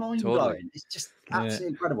just mind-blowing. Totally. It's just absolutely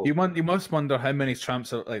incredible. You must wonder how many chants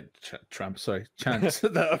that have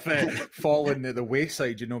fallen to the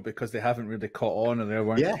wayside, because they haven't really caught on, or they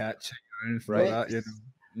weren't catching or anything like that.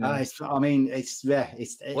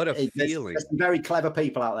 What a feeling. There's some very clever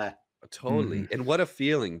people out there. Totally. And what a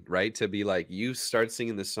feeling, right? To be like, you start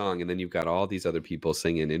singing the song, and then you've got all these other people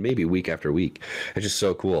singing, and maybe week after week. It's just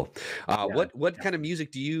so cool. What kind of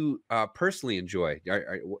music do you personally enjoy?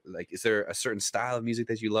 Is there a certain style of music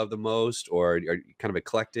that you love the most, or are you kind of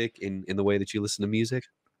eclectic in the way that you listen to music?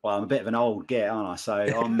 Well, I'm a bit of an old git, aren't I? So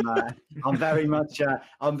I'm very much your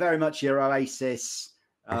Oasis,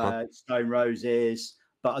 Stone Roses,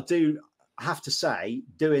 but I do have to say,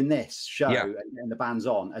 doing this show and the bands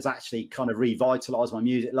on has actually kind of revitalized my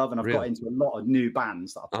music love, and I've got into a lot of new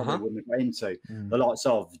bands that I probably wouldn't have got into. The likes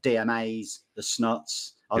of DMAs, the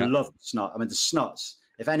Snuts. I love the Snuts. I mean, the Snuts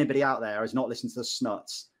if anybody out there has not listened to the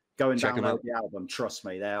Snuts, go and Check 'em download out. the album. Trust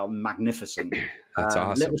me, they are magnificent. That's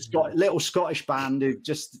awesome. Little Scottish band who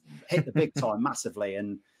just hit the big time massively,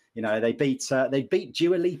 and you know they beat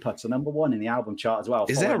Dua Lipa to #1 in the album chart as well.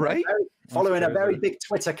 Is that right? Following a very big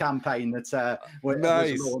Twitter campaign that was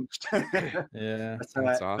launched. Yeah, that's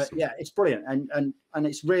awesome. But yeah, it's brilliant, and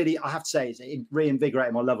it's really, I have to say, it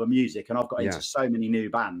reinvigorated my love of music, and I've got into so many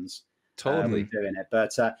new bands. Totally Doing it,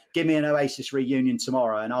 but give me an Oasis reunion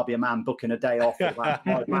tomorrow, and I'll be a man booking a day off with about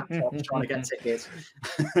 5 laptops trying to get tickets.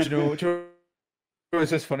 Do you know,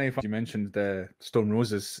 it's just funny you mentioned Stone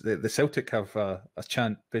Roses. The Celtic have a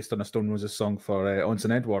chant based on a Stone Roses song for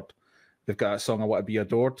Onsen Edward. They've got a song, "I Want to Be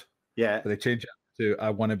Adored." Yeah, but they change it to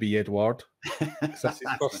 "I Want to Be Edward." That's his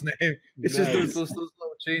first name. It's just those little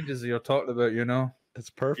changes that you're talking about, you know. That's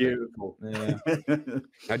perfect. Beautiful. Yeah.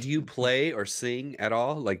 Now, do you play or sing at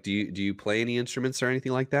all? Like, do you play any instruments or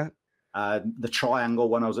anything like that? The triangle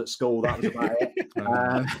when I was at school, that was about it.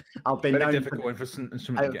 I've been very difficult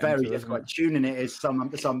instrument. Very difficult. Tuning it is some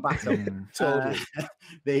battle. Totally.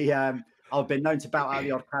 I've been known to belt out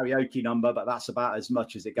the odd karaoke number, but that's about as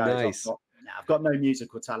much as it goes. Nice. I've got no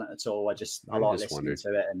musical talent at all. I like listening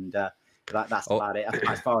to it, and that's about it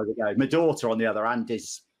as far as it goes. My daughter, on the other hand,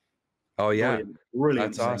 is brilliant.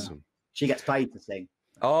 That's awesome. She gets paid to sing.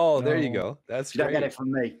 Oh, there you go. That's you don't get it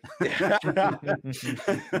from me.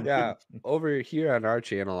 Yeah, over here on our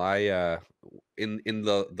channel, I in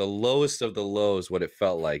the lowest of the lows, what it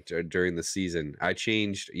felt like during the season, I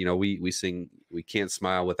changed. You know, we sing "We Can't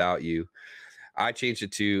Smile Without You." I changed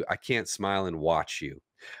it to "I Can't Smile and Watch You,"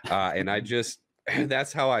 and I just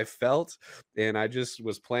that's how I felt, and I just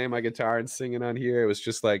was playing my guitar and singing on here. It was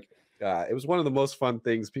just like. It was one of the most fun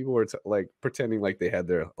things. People were like pretending like they had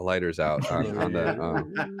their lighters out on the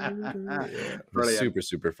super,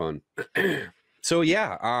 super fun. So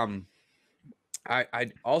yeah,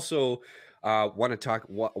 I also want to talk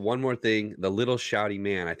one more thing. The Little Shouty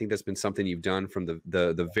Man. I think that's been something you've done from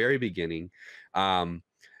the very beginning. Tell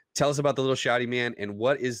us about the Little Shouty Man and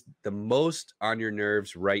what is the most on your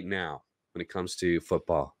nerves right now when it comes to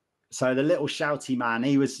football. So the Little Shouty Man,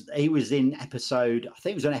 he was in episode, I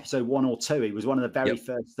think it was on episode 1 or 2. He was one of the very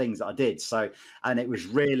first things that I did. So, and it was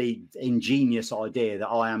really ingenious idea that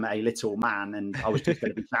I am a little man and I was just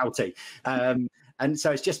going to be shouty. And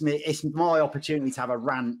so it's just me. It's my opportunity to have a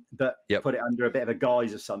rant, but put it under a bit of a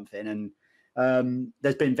guise of something. And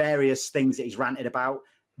there's been various things that he's ranted about.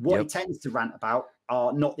 What he tends to rant about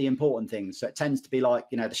are not the important things. So it tends to be like,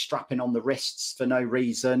 you know, the strapping on the wrists for no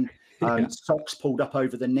reason. Socks pulled up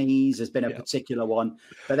over the knees has been a particular one,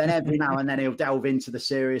 but then every now and then he'll delve into the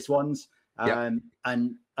serious ones. And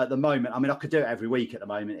at the moment, I mean, I could do it every week at the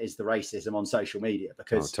moment, is the racism on social media,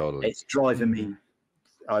 because it's driving me,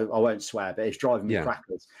 I won't swear, but it's driving me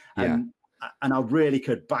crackers. And I really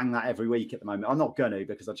could bang that every week at the moment. I'm not going to,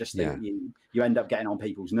 because I just think you end up getting on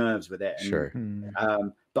people's nerves with it. And,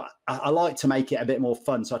 but I like to make it a bit more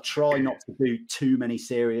fun. So I try not to do too many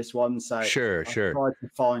serious ones. So I try to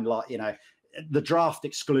find, like, you know, the draft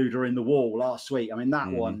excluder in the wall last week. I mean, that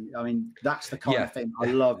one, I mean, that's the kind of thing I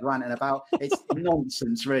love ranting about. It's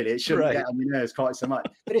nonsense, really. It shouldn't get on my nerves quite so much.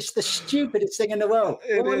 But it's the stupidest thing in the world.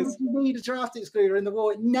 Why would you need a draft excluder in the wall?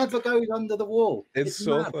 It never goes under the wall. It's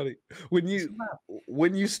so funny. When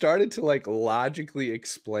you started to like logically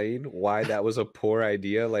explain why that was a poor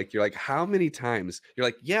idea, like you're like, how many times? You're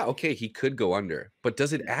like, yeah, okay, he could go under, but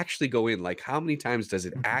does it actually go in? Like, how many times does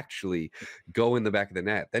it actually go in the back of the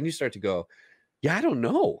net? Then you start to go, yeah, I don't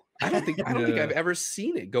know. I don't think I've ever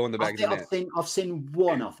seen it go in the back of the net. I've seen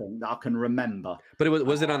one, I think, that I can remember. But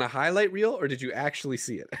was it on a highlight reel, or did you actually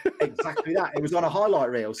see it? Exactly that. It was on a highlight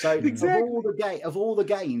reel. So of all the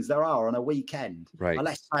games there are on a weekend, right?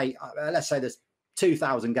 Let's say there's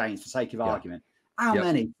 2,000 games for sake of argument. How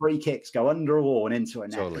many free kicks go under a wall and into a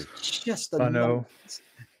net? Totally. It's just I know.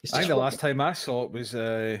 I think the last time I saw it was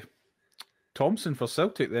Thompson for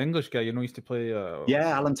Celtic, the English guy, you know, used to play.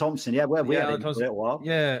 Alan Thompson. Yeah, we had him for a little while.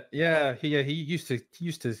 He used to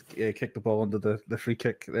kick the ball under the free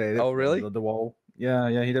kick. Oh, really? Under the wall. Yeah,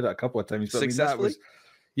 he did it a couple of times. But successfully.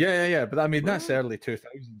 But I mean, that's early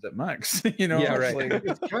 2000s at max. You know,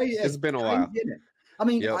 It's crazy. It's been a while. I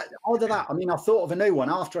mean, either that. I mean, I thought of a new one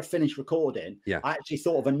after I finished recording. I actually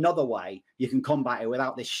thought of another way you can combat it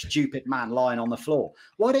without this stupid man lying on the floor.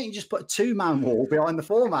 Why don't you just put a 2-man wall behind the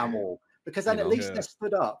 4-man wall? Because then at least they're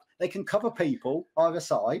stood up. They can cover people either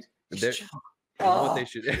side. You know what they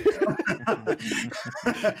should do?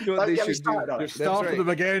 Start with them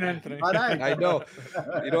again, Anthony. I know.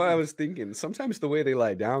 You know what I was thinking? Sometimes the way they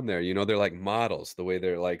lie down there, you know, they're like models, the way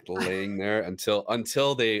they're like laying there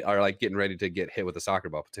until they are like getting ready to get hit with a soccer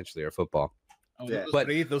ball, potentially, or a football. But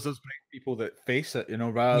there's those brave people that face it,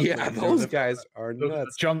 rather. Yeah, those guys are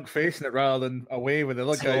nuts. Junk facing it rather than away with the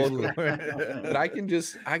other guys. But I can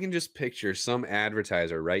just picture some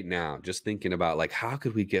advertiser right now just thinking about like, how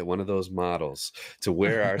could we get one of those models to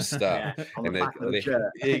wear our stuff? On the back of the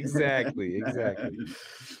shirt. Exactly.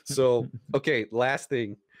 So, okay, last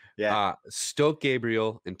thing. Yeah. Stoke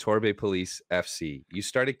Gabriel and Torbay Police FC. You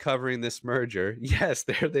started covering this merger. Yes,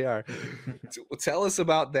 there they are. Tell us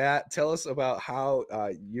about that. Tell us about how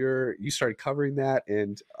you started covering that.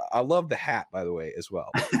 And I love the hat, by the way, as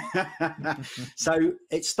well. So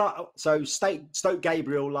Stoke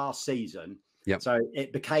Gabriel last season. Yep. So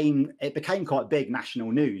it became quite big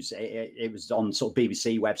national news. It was on sort of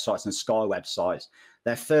BBC websites and Sky websites.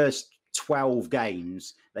 Their first 12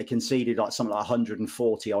 games, they conceded like something like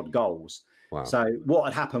 140 odd goals. Wow. So what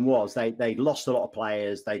had happened was they lost a lot of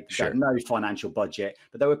players. They had no financial budget,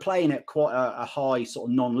 but they were playing at quite a high sort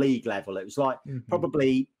of non-league level. It was like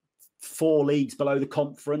probably 4 leagues below the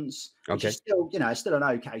conference, which is still, still an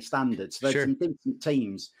okay standard. So there's some decent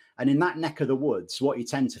teams. And in that neck of the woods, what you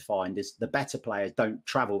tend to find is the better players don't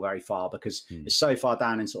travel very far because it's so far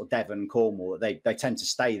down in sort of Devon and Cornwall that they tend to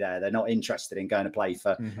stay there. They're not interested in going to play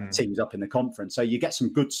for teams up in the conference. So you get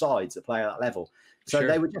some good sides that play at that level. So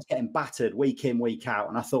they were just getting battered week in, week out.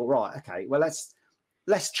 And I thought, right, okay, well,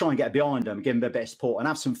 let's try and get behind them, give them a bit of support and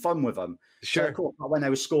have some fun with them. So of course, when they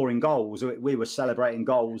were scoring goals, we were celebrating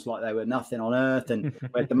goals like they were nothing on earth. And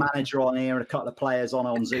we had the manager on here and a couple of players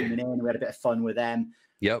on zooming in. And we had a bit of fun with them.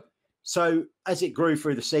 Yep. So as it grew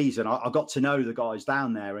through the season, I got to know the guys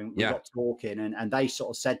down there and we got talking and they sort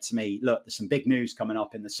of said to me, look, there's some big news coming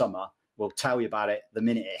up in the summer. We'll tell you about it the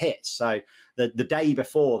minute it hits. So the day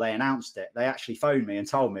before they announced it, they actually phoned me and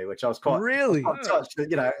told me, which I was quite touched.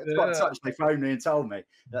 Quite touched. They phoned me and told me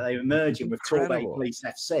that they were merging with Torbay Police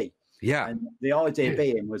FC. Yeah. And the idea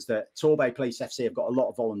being was that Torbay Police FC have got a lot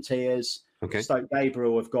of volunteers. Stoke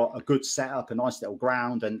Gabriel have got a good setup, a nice little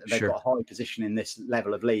ground, and they've got a high position in this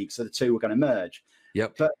level of league. So the two were going to merge.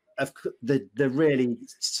 Yep. But the really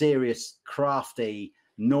serious, crafty,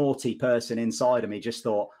 naughty person inside of me just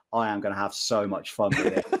thought, I am going to have so much fun with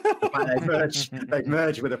it. They've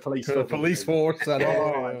merged with a police force.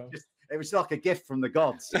 It was like a gift from the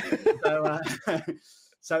gods.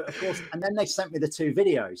 So, of course, and then they sent me the 2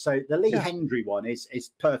 videos. So the Lee Hendry one is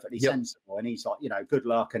perfectly sensible. And he's like, good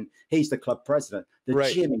luck. And he's the club president. The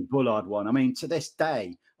Jimmy Bullard one, I mean, to this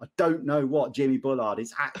day, I don't know what Jimmy Bullard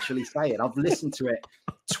is actually saying. I've listened to it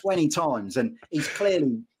 20 times and he's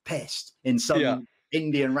clearly pissed in some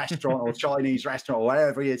Indian restaurant or Chinese restaurant or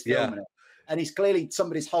wherever he is filming it. And he's clearly,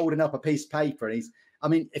 somebody's holding up a piece of paper.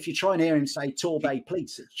 And if you try and hear him say Torbay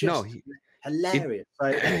Police, it's just... hilarious.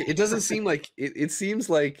 It doesn't seem like it seems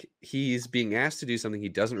like he's being asked to do something he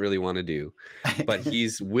doesn't really want to do, but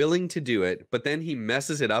he's willing to do it, but then he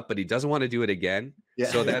messes it up, but he doesn't want to do it again.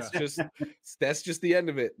 So that's just the end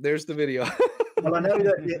of it. There's the video. Well, I know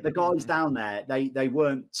that the guys down there, they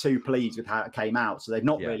weren't too pleased with how it came out, so they've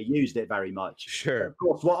not really used it very much. Sure. But of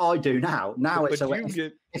course, what I do now it's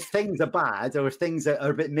if things are bad or if things are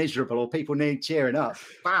a bit miserable or people need cheering up,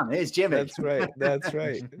 bam, here's Jimmy. That's right. That's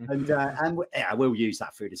right. and we'll use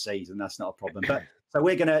that through the season. That's not a problem. But so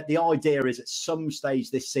the idea is at some stage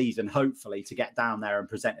this season, hopefully, to get down there and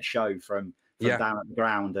present a show from down at the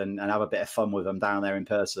ground and have a bit of fun with them down there in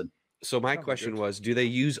person. So my question was, do they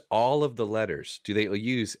use all of the letters? Do they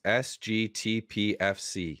use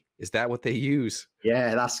SGTPFC? Is that what they use?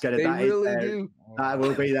 Yeah, that's good. They really do. That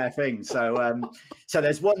will be their thing. So,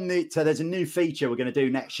 there's a new feature we're going to do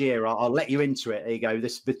next year. I'll let you into it. There you go.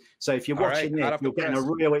 So if you're watching this, you're getting a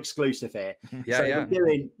real exclusive here.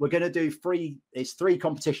 We're going to do 3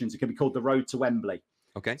 competitions. It can be called the Road to Wembley.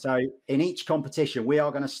 Okay. So in each competition, we are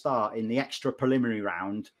going to start in the extra preliminary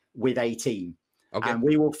round with a team. Okay. And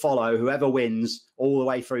we will follow whoever wins all the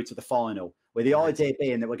way through to the final, with the idea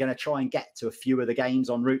being that we're going to try and get to a few of the games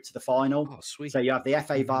en route to the final. Oh, sweet. So you have the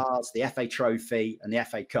FA Vars, the FA Trophy, and the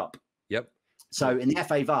FA Cup. Yep. So in the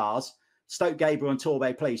FA Vars, Stoke Gabriel and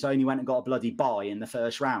Torbay Police only went and got a bloody bye in the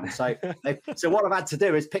first round. So so what I've had to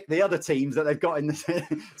do is pick the other teams that they've got in the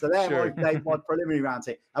so they're my preliminary round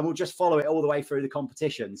team, and we'll just follow it all the way through the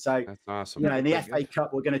competition. So that's awesome. In the FA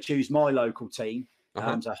Cup, we're going to choose my local team.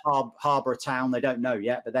 So Harbour Town, they don't know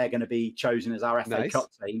yet, but they're going to be chosen as our FA Cup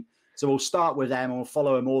team. So we'll start with them and we'll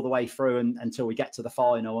follow them all the way through until we get to the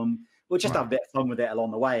final, and we'll just have a bit of fun with it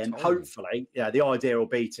along the way. And hopefully, the idea will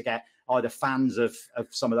be to get either fans of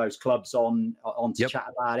some of those clubs on to chat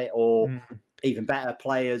about it, or even better,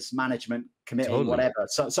 players, management, committee, whatever.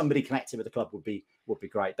 So somebody connected with the club would be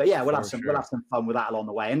great. But we'll have some fun with that along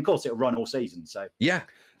the way. And of course, it'll run all season. So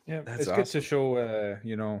Yeah, That's it's awesome. good to show.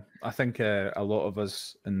 You know, I think a lot of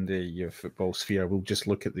us in the football sphere will just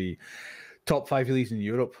look at the top 5 leagues in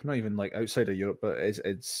Europe, not even like outside of Europe, but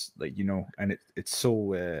it's like, you know, and it's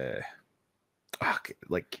so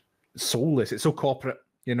like soulless. It's so corporate,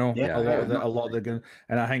 you know. Yeah, A lot of the,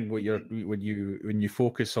 and I think what when you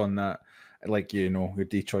focus on that, like, you know, with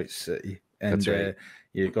Detroit City, and That's right.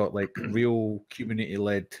 you got like real community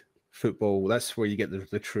led football. That's where you get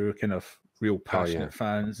the true kind of real passionate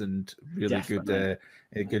fans and really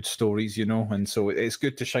good stories, you know. And so it's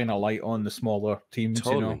good to shine a light on the smaller teams,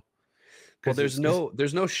 you know. Well, there's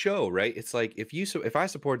no show, right? It's like if I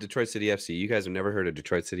support Detroit City FC, you guys have never heard of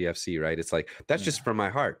Detroit City FC, right? It's like that's just from my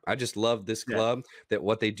heart. I just love this club, that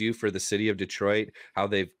what they do for the city of Detroit, how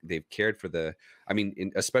they've cared for the. I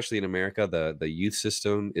mean, especially in America, the youth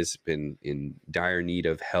system has been in dire need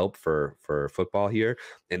of help for football here,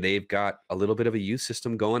 and they've got a little bit of a youth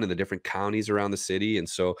system going in the different counties around the city, and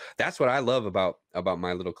so that's what I love about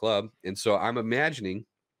my little club. And so I'm imagining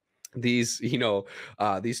these, you know,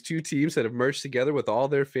 these two teams that have merged together with all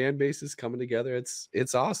their fan bases coming together.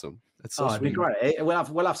 It's awesome. It's so it'd be great.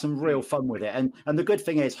 We'll have some real fun with it. And the good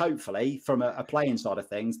thing is, hopefully, from a playing side of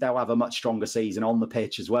things, they'll have a much stronger season on the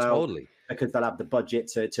pitch as well. Totally. Because they'll have the budget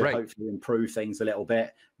to hopefully improve things a little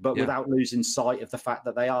bit, but without losing sight of the fact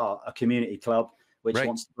that they are a community club which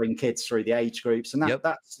wants to bring kids through the age groups. And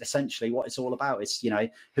that's essentially what it's all about. It's, you know,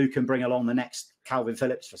 who can bring along the next Calvin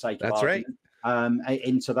Phillips, for sake of argument,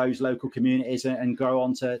 into those local communities and grow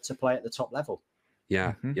on to play at the top level.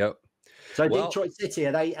 Yeah. Mm-hmm. Yep. So Detroit City,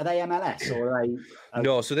 are they MLS or are they?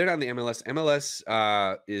 No, so they're not in the MLS.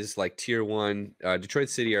 MLS is like tier 1. Detroit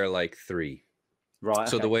City are like 3. Right.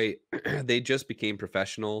 So the way they just became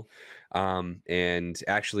professional, and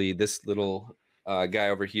actually this little guy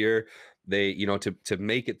over here, they, you know, to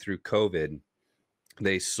make it through COVID,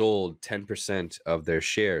 they sold 10% of their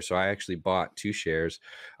shares. So I actually bought 2 shares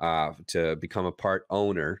to become a part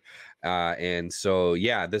owner. And so,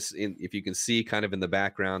 if you can see kind of in the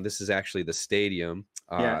background, this is actually the stadium.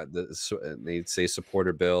 They say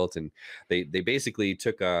supporter built, and they basically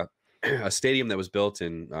took a stadium that was built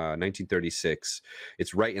in 1936.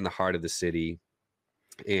 It's right in the heart of the city,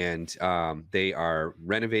 and they are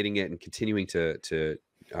renovating it and continuing to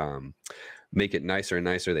make it nicer and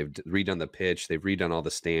nicer. They've redone the pitch. They've redone all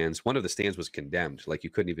the stands. One of the stands was condemned, like you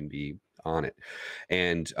couldn't even be on it.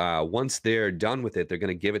 And once they're done with it, they're going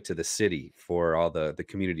to give it to the city for all the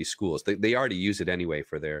community schools. They already use it anyway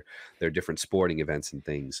for their different sporting events and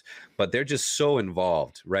things, but they're just so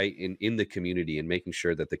involved, right, in the community and making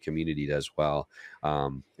sure that the community does well.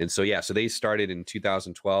 And so, so they started in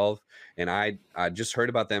 2012, and I just heard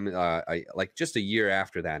about them like just a year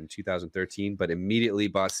after that in 2013, but immediately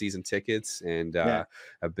bought season tickets and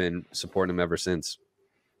have been supporting them ever since.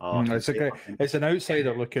 It's an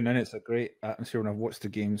outsider looking in. It's a great atmosphere when I've watched the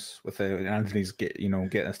games with Anthony's getting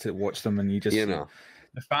us to watch them, and you just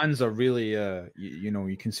the fans are really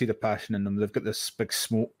you can see the passion in them. They've got this big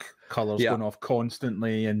smoke colors going off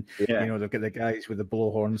constantly, and they've got the guys with the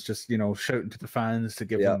blowhorns just shouting to the fans to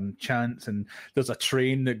give them chants, and there's a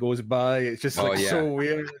train that goes by. It's just so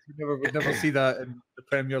weird. We'd never see that in the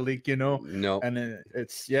Premier League, No. And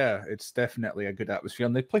it's definitely a good atmosphere,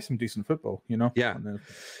 and they play some decent football,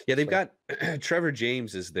 They've got Trevor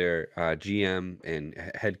James is their GM and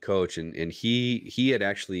head coach, and he had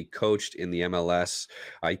actually coached in the MLS.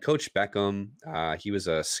 He coached Beckham. He was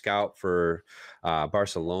a scout for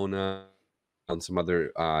Barcelona and some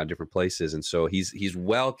other different places, and so he's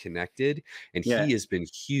well connected, and he has been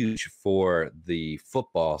huge for the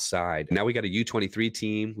football side. Now we got a U23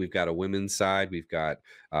 team, we've got a women's side, we've got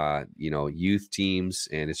youth teams,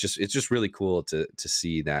 and it's just really cool to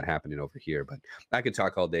see that happening over here. But I could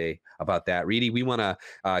talk all day about that. Reidy, we want to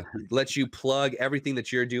let you plug everything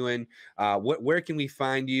that you're doing. Where can we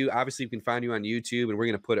find you? Obviously, we can find you on YouTube, and we're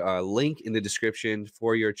going to put a link in the description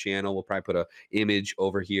for your channel. We'll probably put an image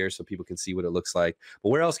over here so people can see what it looks like. But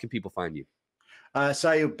where else can people find you?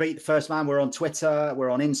 So you'll Beat the First Man. We're on Twitter,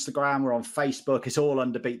 we're on Instagram, we're on Facebook. It's all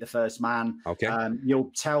under Beat the First Man. Okay.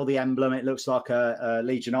 You'll tell the emblem. It looks like a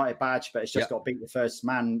Leeds United badge, but it's just got Beat the First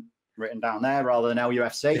Man written down there rather than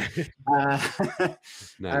LUFC.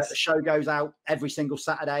 Nice. The show goes out every single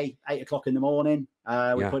Saturday, 8 o'clock in the morning.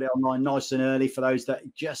 We put it online nice and early for those that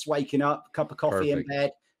are just waking up, cup of coffee in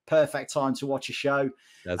bed. Perfect time to watch a show.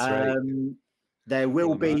 That's right. There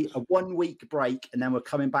will be a 1 week break, and then we're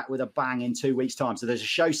coming back with a bang in 2 weeks' time. So there's a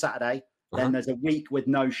show Saturday, then there's a week with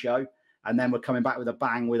no show, and then we're coming back with a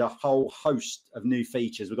bang with a whole host of new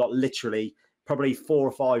features. We've got literally probably 4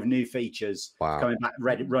 or 5 new features coming back,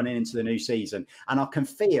 running into the new season. And I can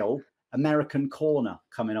feel American Corner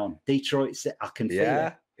coming on. Detroit, I can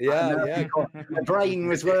feel it. Yeah. My brain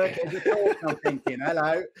was working. I'm thinking,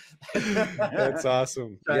 hello. That's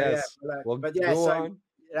awesome. So, yes. Yeah, well, but yeah, go so on.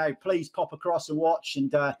 please pop across and watch.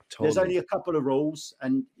 And there's only a couple of rules,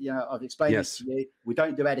 and I've explained this to you. We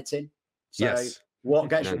don't do editing. So what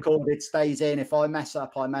gets recorded stays in. If I mess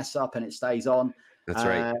up, I mess up, and it stays on. That's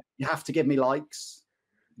right. You have to give me likes.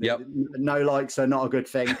 Yep. No likes are not a good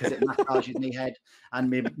thing because it massages me head and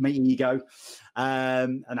me ego.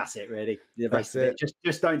 And that's it, really. The rest of it,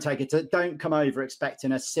 just don't take it. Don't come over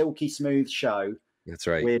expecting a silky smooth show. That's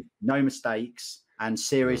right. With no mistakes and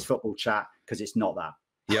serious football chat, because it's not that.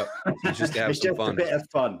 Yep. It's just it's just fun. a bit of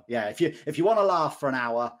fun. Yeah. If you want to laugh for an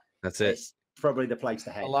hour, that's it. It's probably the place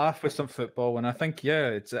to head. A laugh with some football, and I think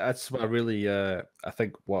that's what I really I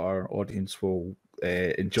think what our audience will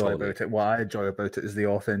enjoy about it. What I enjoy about it is the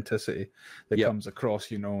authenticity that comes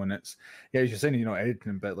across, and it's as you're saying,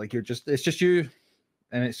 editing, but like it's just you,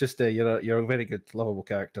 and it's just you're a very good, lovable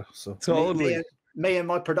character. So totally. Me and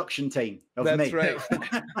my production team. That's right.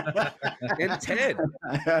 And Ted.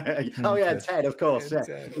 Oh yeah, Ted, of course.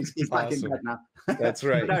 Yeah. He's back in bed now. That's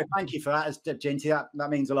right. No, thank you for that, Jinty. That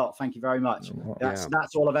means a lot. Thank you very much.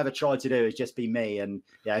 That's all I've ever tried to do is just be me. And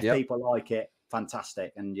if people like it,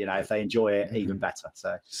 fantastic. And if they enjoy it, even better.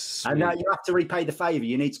 So and you have to repay the favour.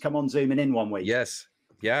 You need to come on zooming in one week. Yes.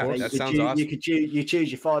 Yeah, that sounds awesome. You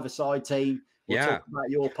choose your five-a-side team. We'll talk about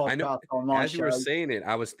your podcast. I know. On my show. You were saying it,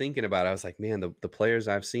 I was thinking about it. I was like, man, the players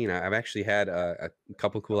I've seen, I've actually had a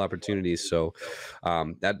couple cool opportunities. So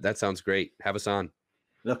that sounds great. Have us on.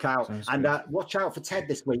 Look out. And watch out for Ted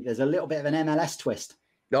this week. There's a little bit of an MLS twist.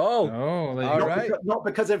 All right. Not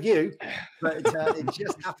because of you, but it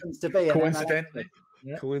just happens to be.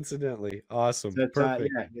 Coincidentally. Awesome. So,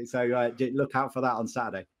 perfect. So look out for that on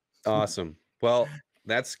Saturday. Awesome. Well,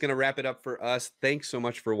 that's going to wrap it up for us. Thanks so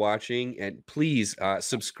much for watching. And please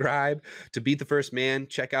subscribe to Beat the First Man.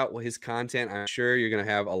 Check out his content. I'm sure you're going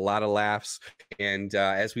to have a lot of laughs. And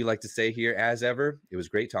as we like to say here, as ever, it was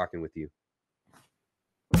great talking with you.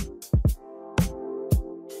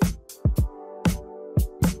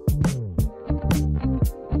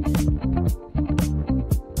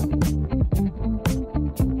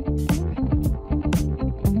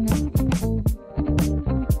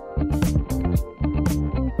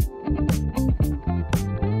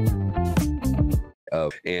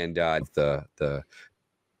 And the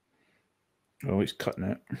he's cutting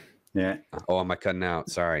it. Yeah. Oh, am I cutting out?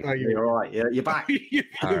 Sorry. Oh, you're all right. You're back.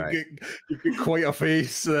 All right. You get quite a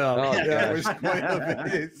face. It was quite a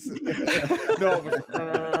face. It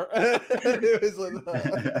was like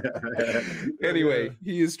that. Anyway,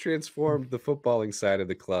 he has transformed the footballing side of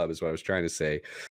the club, is what I was trying to say.